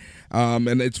 right?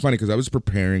 And it's funny because I was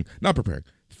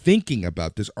thinking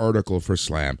about this article for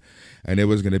Slam, and it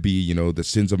was going to be, the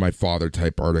sins of my father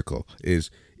type article. Is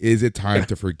it time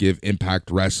to forgive Impact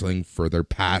Wrestling for their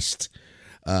past,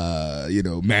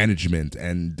 management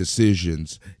and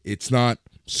decisions? It's not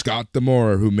Scott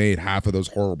D'Amore who made half of those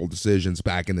horrible decisions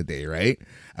back in the day, right?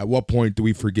 At what point do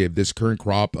we forgive this current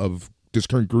group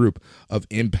of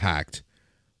Impact,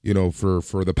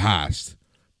 for the past?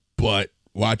 But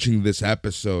watching this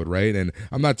episode, right, and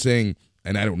I'm not saying,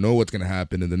 and I don't know what's going to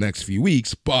happen in the next few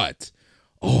weeks, but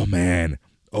oh man,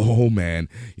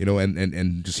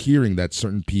 and just hearing that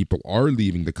certain people are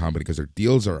leaving the company because their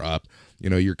deals are up,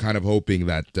 you're kind of hoping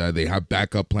that they have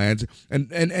backup plans,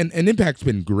 and Impact's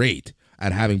been great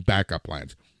at having backup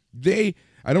plans. I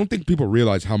don't think people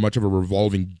realize how much of a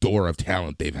revolving door of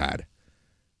talent they've had.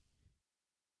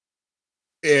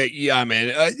 Yeah,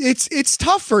 man, it's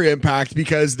tough for Impact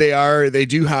because they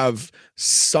do have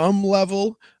some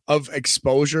level of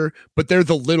exposure, but they're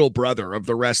the little brother of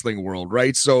the wrestling world,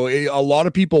 right? So a lot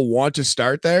of people want to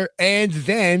start there and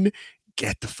then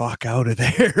get the fuck out of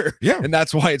there. Yeah. And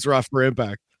that's why it's rough for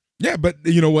Impact. Yeah, but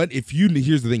you know what?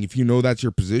 Here's the thing, if you know that's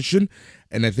your position,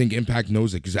 and I think Impact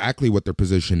knows exactly what their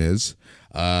position is,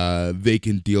 they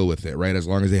can deal with it, right? As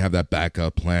long as they have that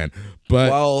backup plan.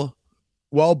 But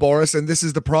Well, Boris, and this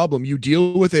is the problem. You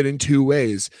deal with it in 2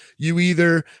 ways. You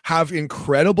either have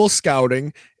incredible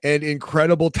scouting and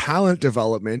incredible talent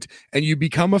development, and you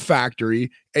become a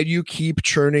factory and you keep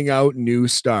churning out new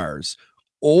stars,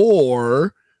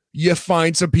 or you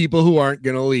find some people who aren't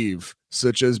going to leave,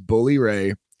 such as Bully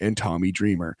Ray and Tommy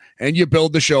Dreamer, and you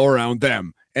build the show around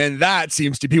them. And that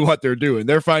seems to be what they're doing.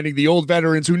 They're finding the old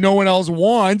veterans who no one else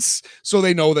wants, so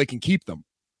they know they can keep them.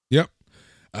 Yep.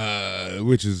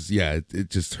 Which is, it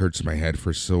just hurts my head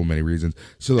for so many reasons.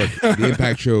 So look, the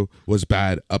Impact show was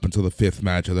bad up until the 5th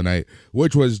match of the night,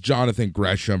 which was Jonathan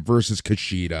Gresham versus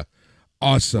Kushida.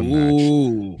 Awesome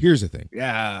match. Here's the thing.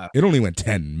 Yeah. It only went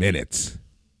 10 minutes.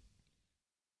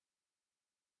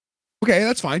 Okay,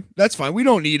 that's fine. That's fine. We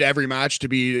don't need every match to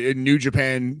be a New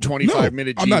Japan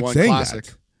 25-minute G1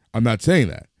 classic. I'm not saying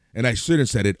that. And I should have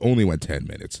said it only went 10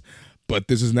 minutes. But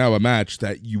this is now a match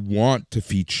that you want to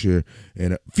feature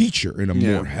in a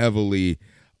more heavily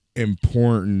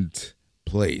important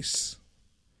place.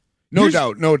 No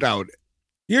doubt.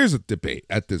 Here's a debate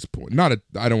at this point. I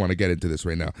don't want to get into this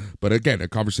right now, but again, a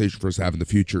conversation for us to have in the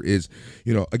future is,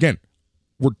 again,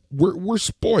 we're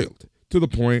spoiled to the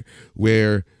point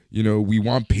where, we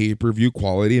want pay-per-view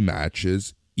quality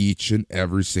matches each and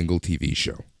every single TV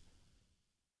show.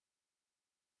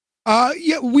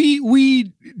 Yeah,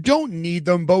 we don't need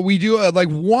them, but we do like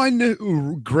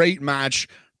one great match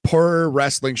per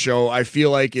wrestling show. I feel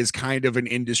like is kind of an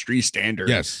industry standard.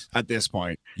 Yes. At this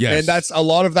point. Yes. And that's a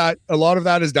lot of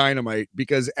that is Dynamite,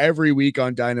 because every week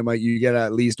on Dynamite you get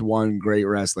at least one great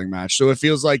wrestling match. So it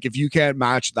feels like if you can't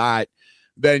match that,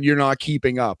 then you're not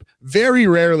keeping up. Very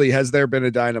rarely has there been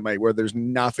a Dynamite where there's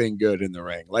nothing good in the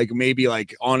ring. Like maybe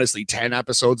honestly 10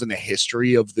 episodes in the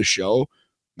history of the show.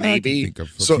 Maybe. I can think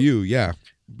of a few, yeah.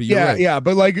 But yeah,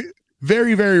 but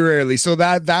very, very rarely. So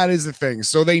that is the thing.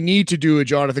 So they need to do a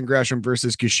Jonathan Gresham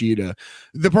versus Kushida.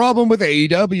 The problem with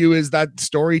AEW is that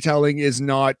storytelling is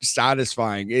not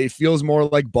satisfying. It feels more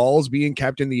like balls being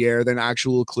kept in the air than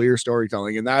actual clear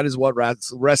storytelling. And that is what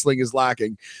wrestling is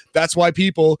lacking. That's why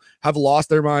people have lost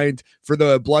their mind for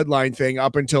the Bloodline thing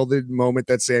up until the moment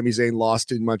that Sami Zayn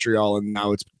lost in Montreal. And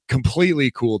now it's completely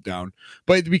cooled down,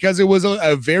 but because it was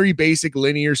a very basic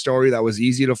linear story that was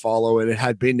easy to follow, and it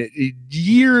had been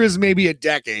years, maybe a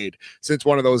decade since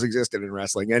one of those existed in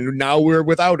wrestling, and now we're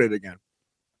without it again.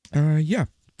 Yeah,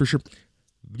 for sure.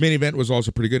 The main event was also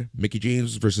pretty good. Mickie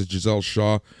James versus Giselle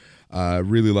Shaw.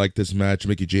 Really like this match.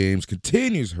 Mickie James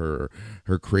continues her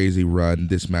crazy run.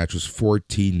 This match was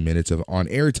 14 minutes of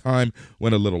on-air time.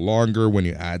 Went a little longer when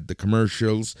you add the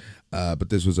commercials. But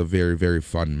this was a very, very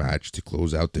fun match to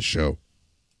close out the show.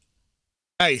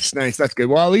 Nice. That's good.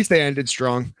 Well, at least they ended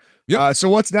strong. Yep. So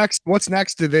what's next?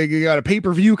 They got a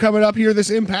pay-per-view coming up here, this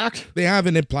Impact? They have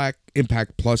an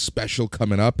Impact Plus special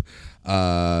coming up.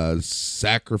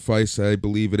 Sacrifice, I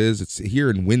believe it is. It's here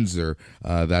in Windsor.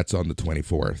 That's on the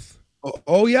 24th.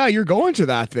 Oh yeah, you're going to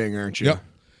that thing, aren't you?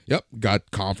 Yep. Got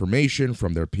confirmation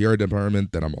from their PR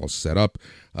department that I'm all set up.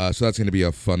 So that's going to be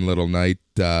a fun little night.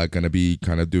 Going to be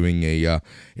kind of doing a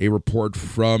report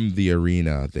from the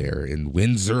arena there in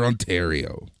Windsor,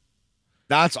 Ontario.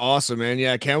 That's awesome, man.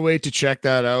 Yeah, I can't wait to check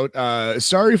that out.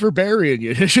 Sorry for burying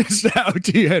you just now,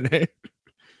 TNA.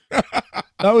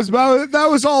 That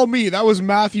was all me. That was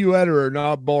Matthew Ederer,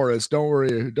 not Boris. Don't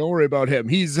worry about him.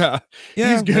 He's good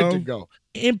to go.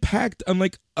 Impact,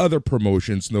 unlike other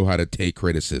promotions, know how to take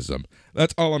criticism.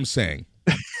 That's all I'm saying.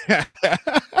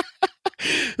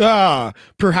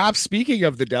 Perhaps speaking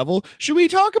of the devil, should we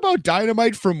talk about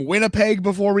Dynamite from Winnipeg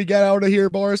before we get out of here,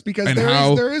 Boris? Because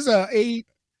there is a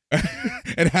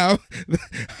and how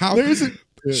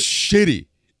shitty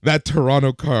that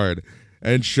Toronto card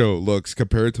and show looks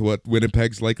compared to what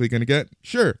Winnipeg's likely going to get.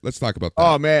 Sure, let's talk about that.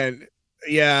 Oh man.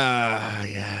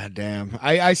 Yeah, damn.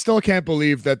 I still can't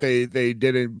believe that they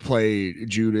didn't play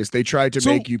Judas. They tried to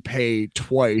make you pay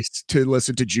twice to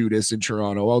listen to Judas in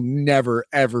Toronto. I'll never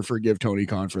ever forgive Tony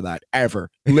Khan for that. Ever.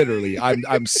 Literally.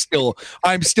 I'm still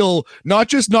not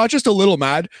just a little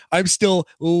mad. I'm still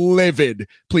livid.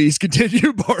 Please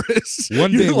continue, Boris.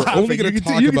 One day we're only going to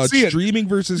talk about streaming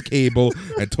versus cable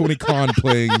and Tony Khan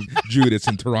playing Judas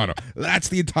in Toronto. That's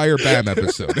the entire BAM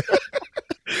episode.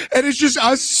 And it's just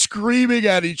us screaming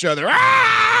at each other,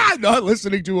 not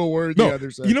listening to a word the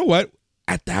other side. You know what?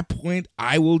 At that point,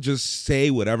 I will just say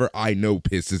whatever I know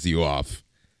pisses you off.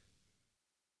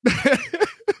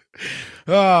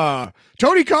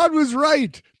 Tony Khan was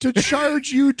right to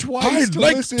charge you twice. I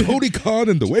like Tony Khan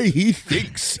and the way he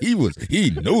thinks.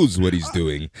 He knows what he's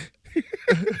doing.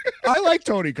 I like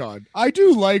Tony Khan. I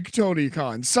do like Tony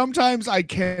Khan. Sometimes I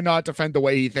cannot defend the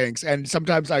way he thinks, and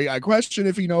sometimes I question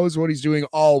if he knows what he's doing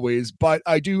always, but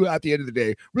I do, at the end of the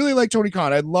day, really like Tony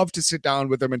Khan. I'd love to sit down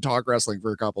with him and talk wrestling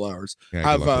for a couple hours. Yeah,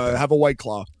 have a White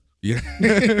Claw. Yeah.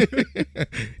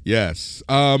 Yes.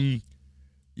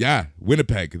 Yeah,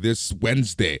 Winnipeg this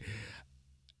Wednesday.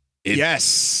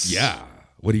 Yes. Yeah.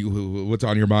 What's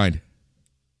on your mind?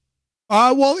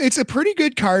 Well, it's a pretty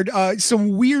good card.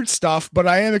 Some weird stuff, but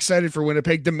I am excited for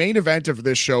Winnipeg. The main event of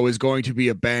this show is going to be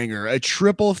a banger, a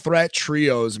triple threat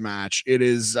trios match. It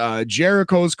is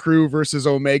Jericho's crew versus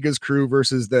Omega's crew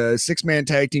versus the 6-man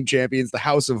tag team champions, the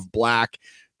House of Black.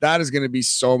 That is going to be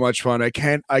so much fun. I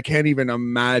can't even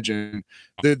imagine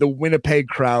the Winnipeg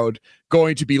crowd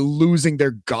going to be losing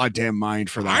their goddamn mind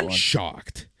for that. I'm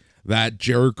shocked that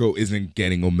Jericho isn't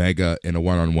getting Omega in a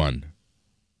one-on-one.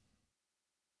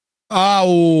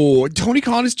 Oh, Tony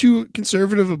Khan is too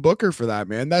conservative a booker for that,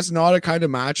 man. That's not a kind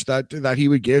of match that he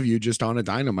would give you just on a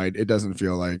Dynamite. It doesn't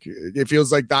feel like. It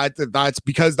feels like that's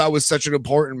because that was such an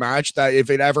important match that if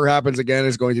it ever happens again,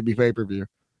 it's going to be pay-per-view.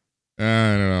 I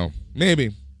don't know.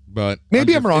 Maybe, but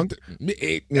maybe I'm wrong.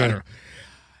 I don't know.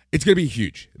 It's gonna be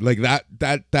huge. Like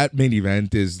that main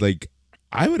event is like,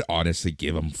 I would honestly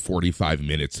give him 45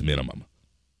 minutes minimum.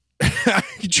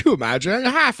 Could you imagine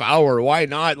a half hour? Why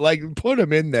not? Like, put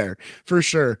him in there for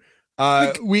sure.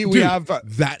 We have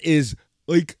that is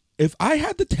like, if I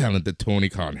had the talent that Tony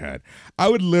Khan had, I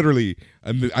would literally,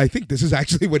 I think this is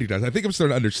actually what he does. I think I'm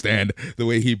starting to understand the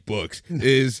way he books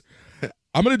is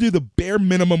I'm going to do the bare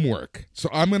minimum work. So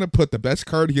I'm going to put the best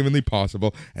card humanly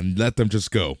possible and let them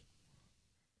just go.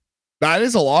 That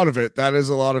is a lot of it. That is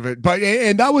a lot of it. But,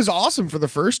 and that was awesome for the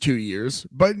first 2 years,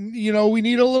 but we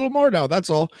need a little more now.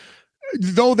 That's all.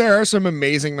 Though there are some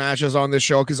amazing matches on this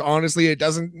show, because honestly,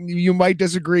 you might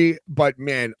disagree, but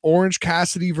man, Orange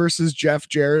Cassidy versus Jeff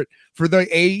Jarrett for the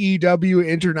AEW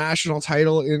International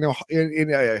title in a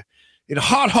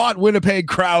hot Winnipeg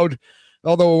crowd,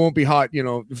 although it won't be hot,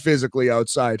 physically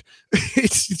outside.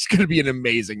 It's going to be an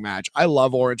amazing match. I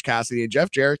love Orange Cassidy, and Jeff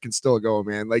Jarrett can still go,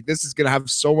 man. Like, this is going to have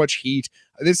so much heat.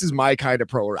 This is my kind of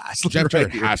pro wrestling. Jeff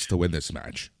Jarrett has to win this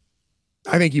match.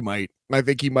 I think he might.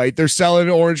 They're selling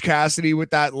Orange Cassidy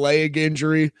with that leg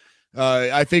injury.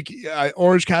 I think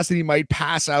Orange Cassidy might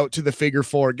pass out to the figure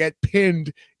four, get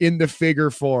pinned in the figure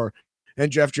four,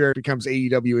 and Jeff Jarrett becomes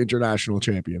AEW International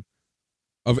Champion.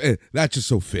 That's just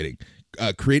so fitting.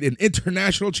 Create an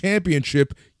international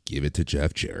championship. Give it to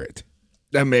Jeff Jarrett.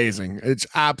 Amazing. It's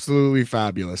absolutely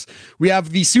fabulous. We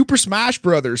have the Super Smash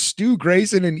Brothers, Stu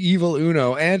Grayson and Evil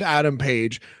Uno and Adam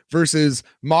Page versus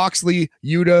Moxley,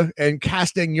 Yuta, and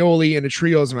Castagnoli in a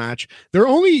trios match. They're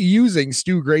only using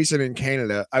Stu Grayson in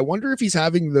Canada. I wonder if he's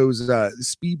having those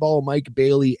Speedball Mike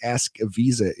Bailey-esque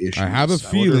visa issues. I have a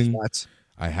feeling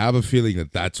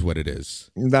that that's what it is.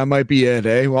 That might be it,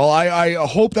 eh? Well, I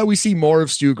hope that we see more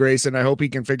of Stu Grayson. I hope he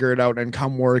can figure it out and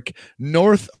come work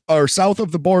north or south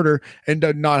of the border and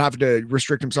not have to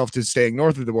restrict himself to staying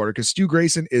north of the border, because Stu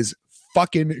Grayson is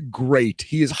fucking great.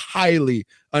 He is highly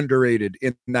underrated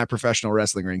in that professional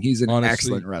wrestling ring. He's an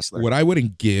excellent wrestler. What I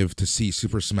wouldn't give to see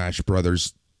Super Smash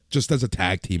Brothers just as a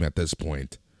tag team at this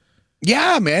point.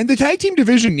 Yeah, man, the tag team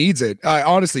division needs it.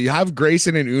 Honestly, you have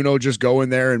Grayson and Uno just go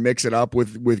in there and mix it up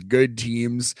with good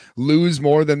teams, lose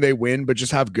more than they win, but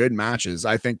just have good matches.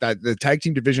 I think that the tag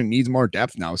team division needs more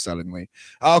depth now suddenly.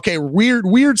 Okay,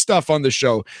 weird stuff on the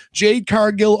show. Jade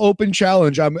Cargill Open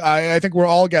Challenge. I think we're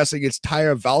all guessing it's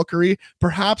Taya Valkyrie,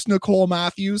 perhaps Nicole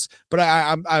Matthews, but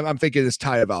I'm thinking it's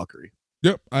Taya Valkyrie.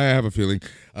 Yep, I have a feeling.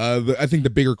 I think the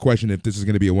bigger question, if this is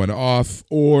going to be a one-off,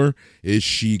 or is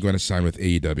she going to sign with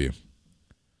AEW?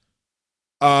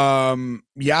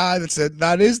 Yeah,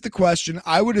 that is the question.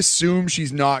 I would assume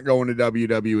she's not going to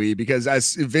WWE, because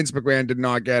as Vince McMahon did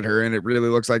not get her, and it really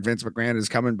looks like Vince McMahon is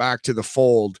coming back to the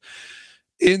fold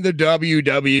in the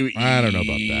WWE. I don't know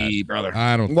about that, brother.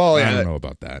 I don't know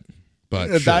about that.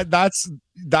 But sure. that's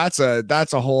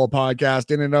a whole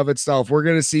podcast in and of itself. We're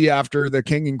gonna see after the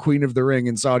King and Queen of the Ring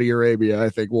in Saudi Arabia. I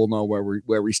think we'll know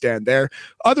where we stand there.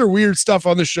 Other weird stuff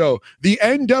on the show: the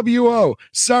NWO,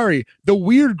 the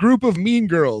weird group of mean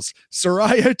girls,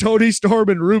 Saraya, Toni Storm,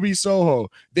 and Ruby Soho.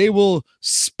 They will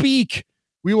speak.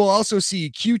 We will also see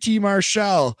QT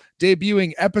Marshall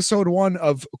debuting episode 1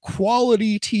 of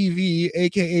Quality TV,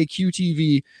 aka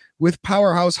QTV, with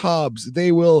Powerhouse Hobbs.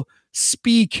 They will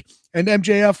speak, and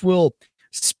MJF will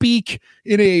speak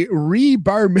in a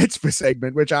bar mitzvah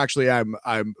segment, which actually I'm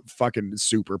fucking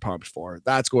super pumped for.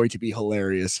 That's going to be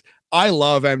hilarious. I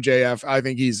love MJF. I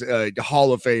think he's a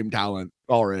Hall of Fame talent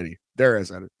already. There I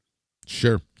said it.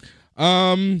 Sure.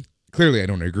 Clearly I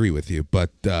don't agree with you,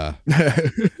 but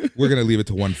we're gonna leave it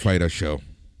to one fight a show.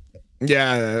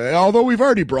 Yeah, although we've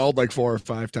already brawled like 4 or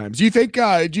 5 times. Do you think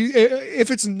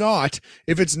if it's not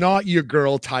your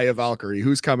girl Taya Valkyrie,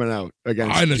 who's coming out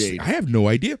against Honestly, Jade? I have no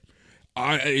idea.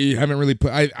 I haven't really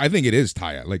put I think it is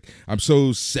Taya. Like, I'm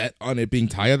so set on it being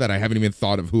Taya that I haven't even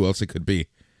thought of who else it could be.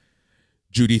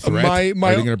 Judy Threat. Are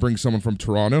they gonna bring someone from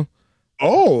Toronto?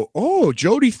 Oh,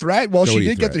 Jody Threat. Well, Jody she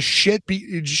did Threat. get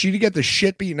the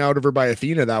shit beaten out of her by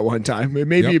Athena that one time.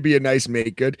 Maybe it'd be a nice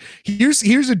make good. Here's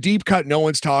a deep cut no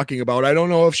one's talking about. I don't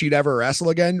know if she'd ever wrestle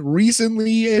again.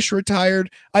 Recently-ish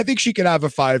retired. I think she could have a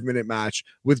 5-minute match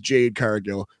with Jade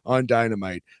Cargill on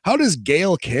Dynamite. How does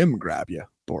Gail Kim grab you,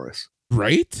 Boris?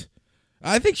 Right?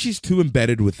 I think she's too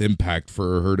embedded with Impact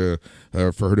for her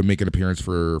to make an appearance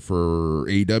for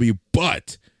AEW,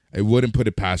 but I wouldn't put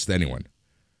it past anyone.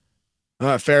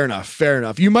 Fair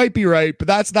enough. You might be right, but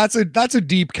that's a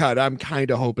deep cut I'm kind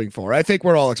of hoping for. I think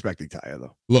we're all expecting Taya,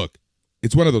 though. Look,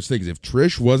 it's one of those things. If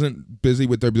Trish wasn't busy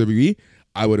with WWE,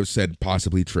 I would have said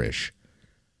possibly Trish.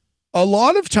 A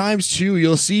lot of times too,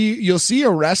 you'll see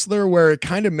a wrestler where it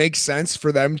kind of makes sense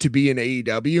for them to be in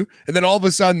AEW, and then all of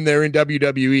a sudden they're in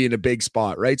WWE in a big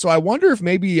spot, right? So I wonder if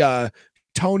maybe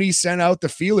Tony sent out the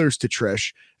feelers to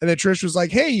Trish, and then Trish was like,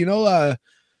 "Hey,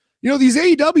 these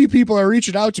AEW people are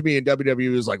reaching out to me, and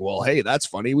WWE is like, well, hey, that's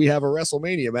funny. We have a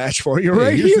WrestleMania match for you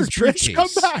right here, Trish. Come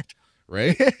back.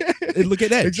 Right? And look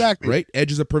at Edge. Exactly. Right?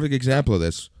 Edge is a perfect example of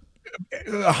this.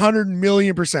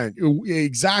 100,000,000%.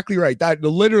 Exactly right. That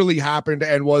literally happened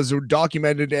and was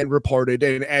documented and reported,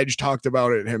 and Edge talked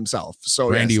about it himself. So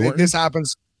Randy Orton. This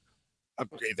happens.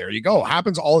 There you go.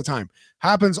 Happens all the time.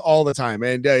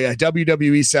 And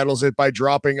WWE settles it by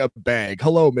dropping a bag.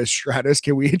 Hello, Miss Stratus.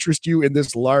 Can we interest you in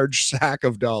this large sack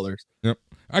of dollars? Yep.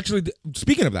 Actually,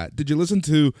 speaking of that, did you listen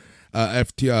to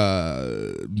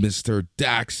Mr.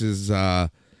 Dax's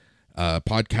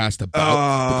podcast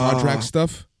about the contract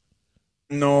stuff?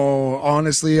 No,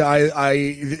 honestly,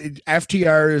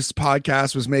 FTR's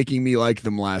podcast was making me like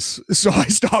them less, so I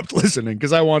stopped listening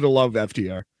because I wanted to love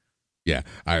FTR. Yeah,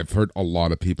 I've heard a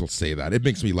lot of people say that. It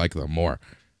makes me like them more.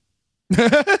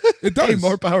 It does. Hey,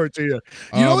 more power to you.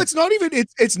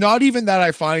 It's not even that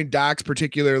I find Dax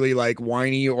particularly like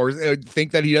whiny or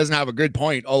think that he doesn't have a good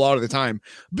point a lot of the time.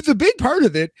 But the big part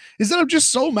of it is that I'm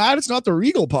just so mad it's not the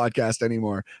Regal podcast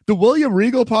anymore. The William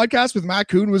Regal podcast with Matt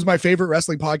Coon was my favorite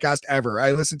wrestling podcast ever.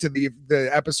 I listened to the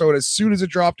episode as soon as it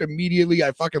dropped immediately.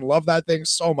 I fucking love that thing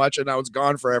so much, and now it's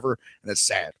gone forever, and it's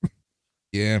sad.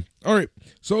 Yeah. All right.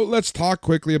 So let's talk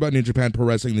quickly about New Japan Pro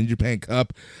Wrestling, the New Japan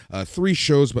Cup. 3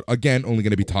 shows, but again, only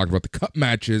going to be talking about the Cup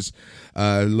matches.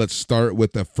 Let's start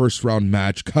with the first round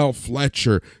match. Kyle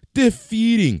Fletcher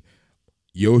defeating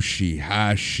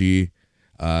Yoshihashi.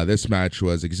 This match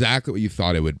was exactly what you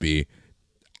thought it would be.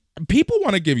 People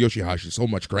want to give Yoshihashi so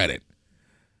much credit.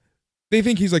 They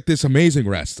think he's like this amazing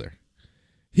wrestler.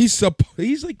 He's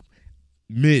like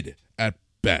mid at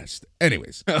best.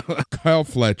 Anyways, Kyle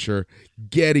Fletcher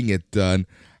getting it done.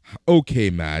 Okay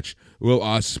match. Will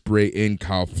Ospreay in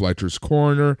Kyle Fletcher's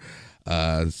corner,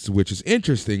 which is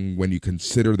interesting when you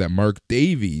consider that Mark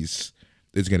Davies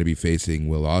is going to be facing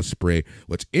Will Ospreay.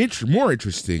 What's more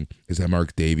interesting is that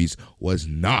Mark Davies was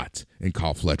not in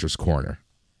Kyle Fletcher's corner.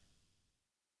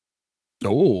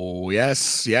 Oh,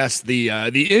 yes.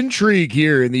 The intrigue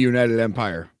here in the United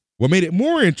Empire. What made it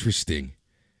more interesting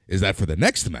is that for the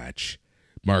next match,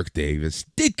 Mark Davis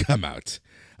did come out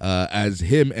as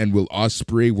him and Will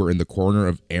Ospreay were in the corner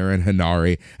of Aaron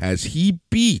Henare as he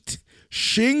beat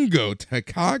Shingo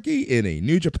Takagi in a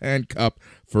New Japan Cup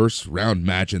first round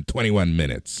match in 21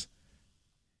 minutes.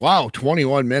 Wow,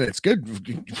 21 minutes. Good.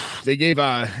 They gave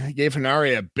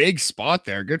Henare a big spot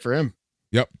there. Good for him.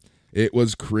 Yep. It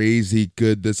was crazy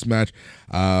good, this match.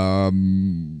 Yeah.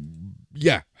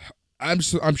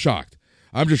 I'm shocked.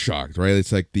 I'm just shocked, right?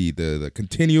 It's like the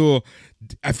continual.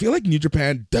 I feel like New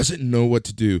Japan doesn't know what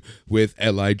to do with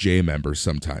LIJ members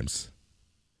sometimes.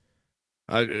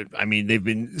 I mean, they've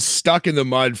been stuck in the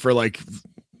mud for like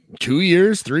 2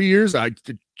 years, 3 years. I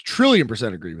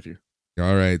 1,000,000,000% agree with you.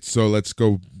 All right, so let's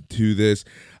go to this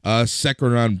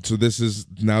second round. So this is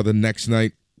now the next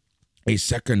night, a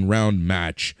second round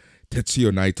match.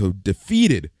 Tetsuya Naito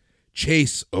defeated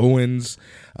Chase Owens.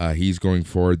 He's going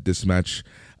forward. This match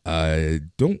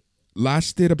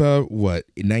lasted about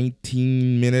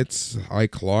 19 minutes. I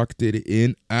clocked it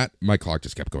in at my clock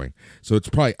just kept going, so it's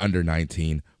probably under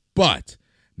 19. But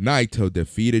Naito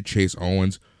defeated Chase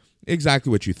Owens,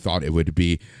 exactly what you thought it would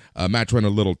be. Match went a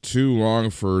little too long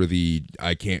for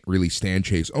I can't really stand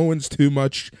Chase Owens too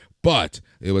much, but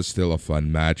it was still a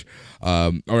fun match.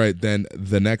 All right, then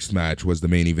the next match was the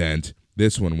main event.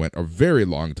 This one went a very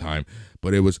long time,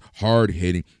 but it was hard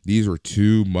hitting. These were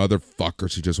two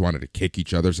motherfuckers who just wanted to kick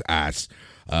each other's ass.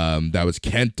 That was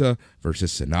Kenta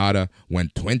versus Sanada.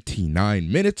 Went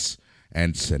 29 minutes,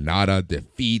 and Sanada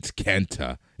defeats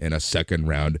Kenta in a second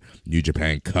round New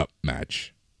Japan Cup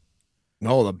match.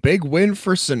 No, the big win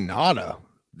for Sanada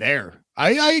there.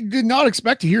 I did not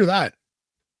expect to hear that.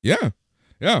 Yeah,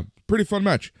 pretty fun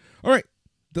match. All right,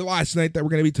 the last night that we're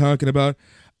going to be talking about,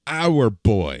 our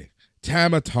boy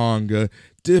Tama Tonga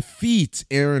defeats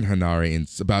Aaron Henare in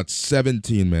about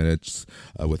 17 minutes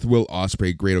with Will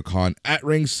Ospreay, Great-O-Khan at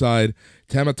ringside.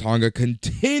 Tama Tonga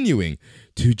continuing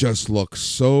to just look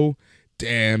so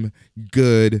damn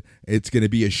good. It's going to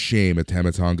be a shame if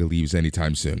Tama Tonga leaves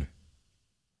anytime soon.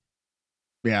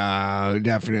 Yeah,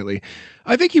 definitely.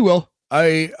 I think he will.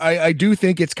 I do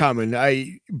think it's coming.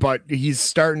 But he's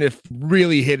starting to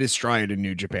really hit his stride in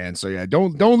New Japan. So yeah,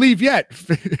 don't leave yet.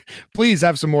 Please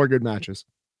have some more good matches.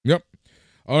 Yep.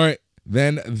 All right.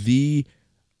 Then the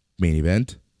main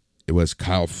event. It was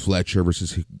Kyle Fletcher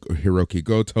versus Hiroki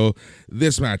Goto.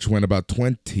 This match went about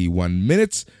 21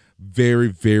 minutes. Very,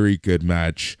 very good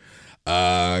match.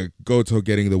 Goto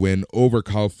getting the win over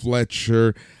Kyle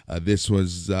Fletcher. This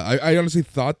was, I honestly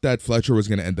thought that Fletcher was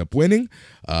going to end up winning,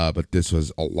 but this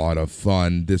was a lot of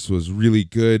fun. This was really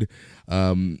good.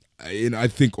 And I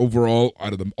think overall,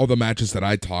 out of all the matches that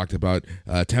I talked about,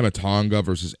 Tama Tonga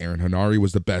versus Aaron Hanari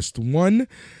was the best one.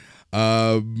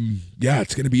 Yeah,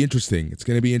 it's going to be interesting. It's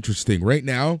going to be interesting. Right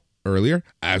now, earlier,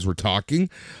 as we're talking,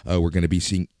 we're going to be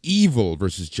seeing Evil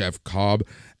versus Jeff Cobb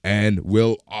and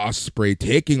Will Ospreay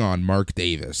taking on Mark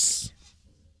Davis.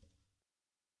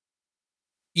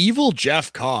 Evil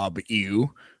Jeff Cobb,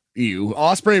 ew.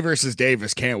 Ospreay versus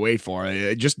Davis, can't wait for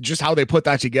it. Just how they put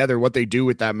that together, what they do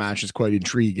with that match is quite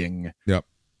intriguing. Yep.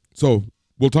 So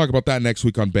we'll talk about that next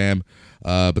week on BAM,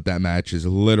 but that match is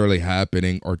literally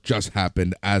happening or just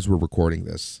happened as we're recording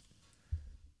this.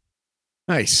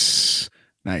 Nice.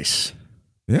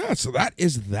 Yeah, so that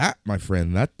is that, my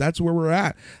friend. That's where we're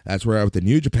at. That's where we're at with the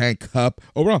New Japan Cup.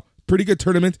 Overall, pretty good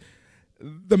tournament.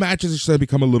 The matches are starting to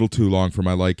become a little too long for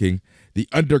my liking. The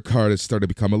undercard has started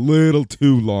to become a little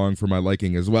too long for my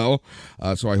liking as well.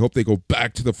 So I hope they go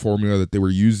back to the formula that they were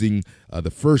using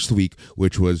the first week,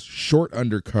 which was short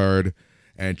undercard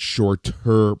and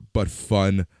shorter but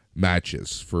fun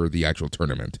matches for the actual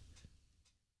tournament.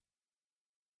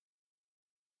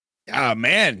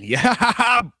 Man.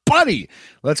 Yeah, buddy.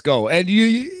 Let's go. And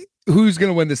who's going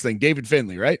to win this thing? David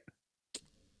Finlay, right?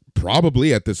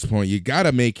 Probably at this point. You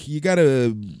gotta make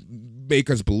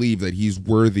us believe that he's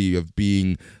worthy of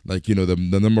being, like, you know, the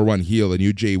number one heel, the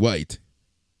new Jay White.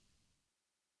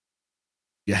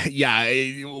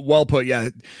 Yeah, well put. Yeah,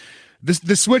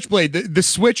 the switchblade, the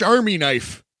switch army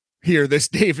knife here. This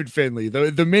David Finlay,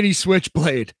 the mini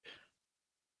switchblade.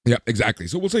 Yeah, exactly.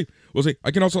 So we'll see.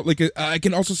 I can also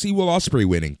see Will Ospreay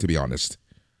winning, to be honest.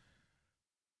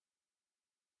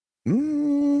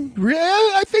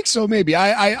 I think so. Maybe.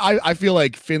 I feel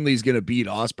like Finley's gonna beat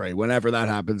Ospreay whenever that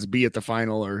happens, be it the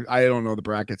final or I don't know the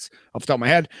brackets off the top of my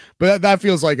head, but that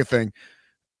feels like a thing.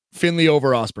 Finley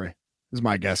over Ospreay is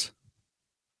my guess.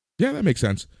 Yeah, that makes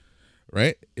sense,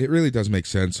 right? It really does make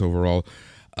sense overall.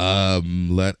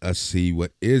 Let us see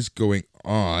what is going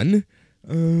on.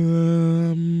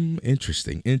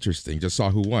 Interesting. Just saw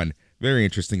who won. Very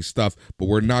interesting stuff, but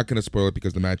we're not going to spoil it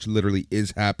because the match literally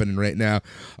is happening right now.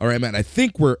 All right, man, I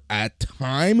think we're at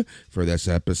time for this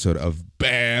episode of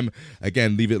BAM.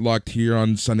 Again, leave it locked here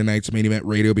on Sunday Night's Main Event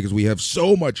Radio because we have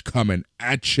so much coming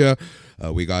at you.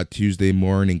 We got Tuesday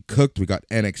Morning Cooked. We got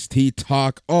NXT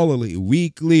Talk, All Elite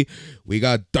Weekly. We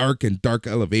got Dark and Dark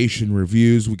Elevation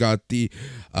reviews. We got the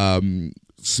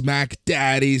Smack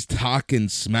Daddies talking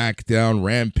SmackDown,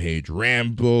 Rampage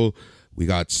Ramble. We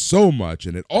got so much,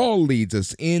 and it all leads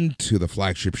us into the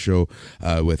flagship show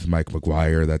with Mike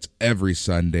McGuire. That's every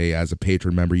Sunday. As a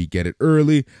patron member, you get it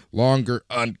early, longer,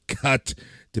 uncut.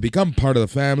 To become part of the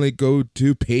family, go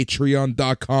to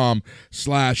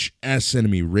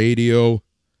patreon.com/SNME Radio.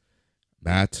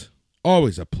 Matt,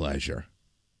 always a pleasure.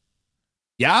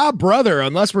 Yeah, brother,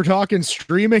 unless we're talking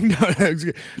streaming.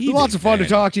 Lots of fun to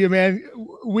talk to you, man.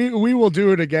 We will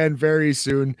do it again very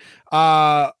soon.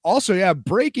 Also, yeah,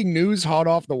 breaking news hot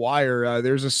off the wire.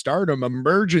 There's a Stardom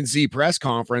emergency press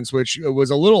conference, which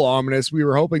was a little ominous. We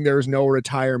were hoping there was no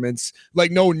retirements, like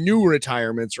no new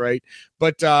retirements, right?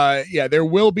 But yeah, there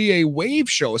will be a Wave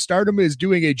show. Stardom is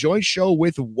doing a joint show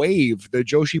with Wave, the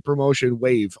Joshi promotion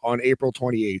Wave, on April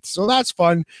 28th. So that's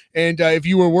fun. And if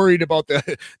you were worried about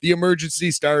the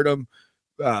emergency Stardom,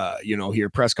 here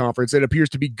press conference, it appears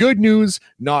to be good news,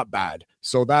 not bad.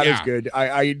 So that is good.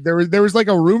 There was like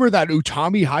a rumor that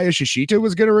Utami Hayashishita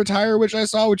was going to retire, which I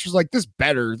saw, which was like, this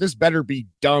better be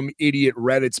dumb idiot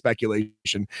Reddit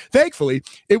speculation. Thankfully,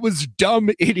 it was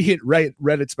dumb idiot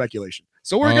Reddit speculation.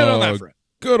 So we're good on that front.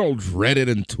 Good old Reddit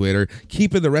and Twitter,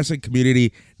 keeping the wrestling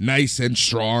community nice and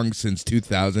strong since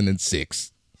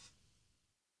 2006.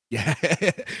 Yeah,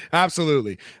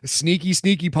 absolutely. A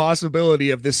sneaky possibility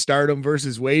of this Stardom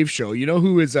versus Wave show. You know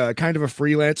who is kind of a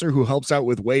freelancer who helps out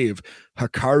with Wave?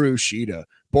 Hikaru Shida.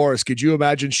 Boris, could you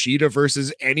imagine Shida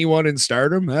versus anyone in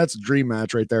Stardom? That's a dream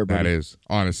match right there, buddy. That is.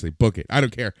 Honestly, book it. I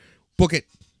don't care. Book it.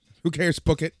 Who cares?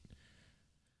 Book it.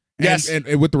 Yes. And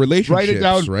with the relationships, write it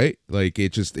down. Right? Like,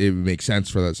 it makes sense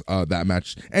for that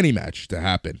match, any match to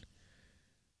happen.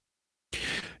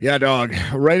 Yeah, dog.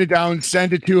 Write it down.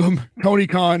 Send it to him. Tony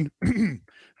Khan.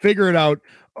 Figure it out.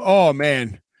 Oh,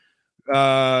 man.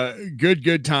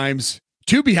 Good times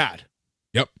to be had.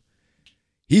 Yep.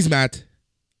 He's Matt.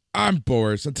 I'm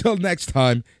Boris. Until next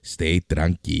time, stay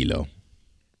tranquilo.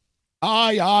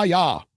 Yeah.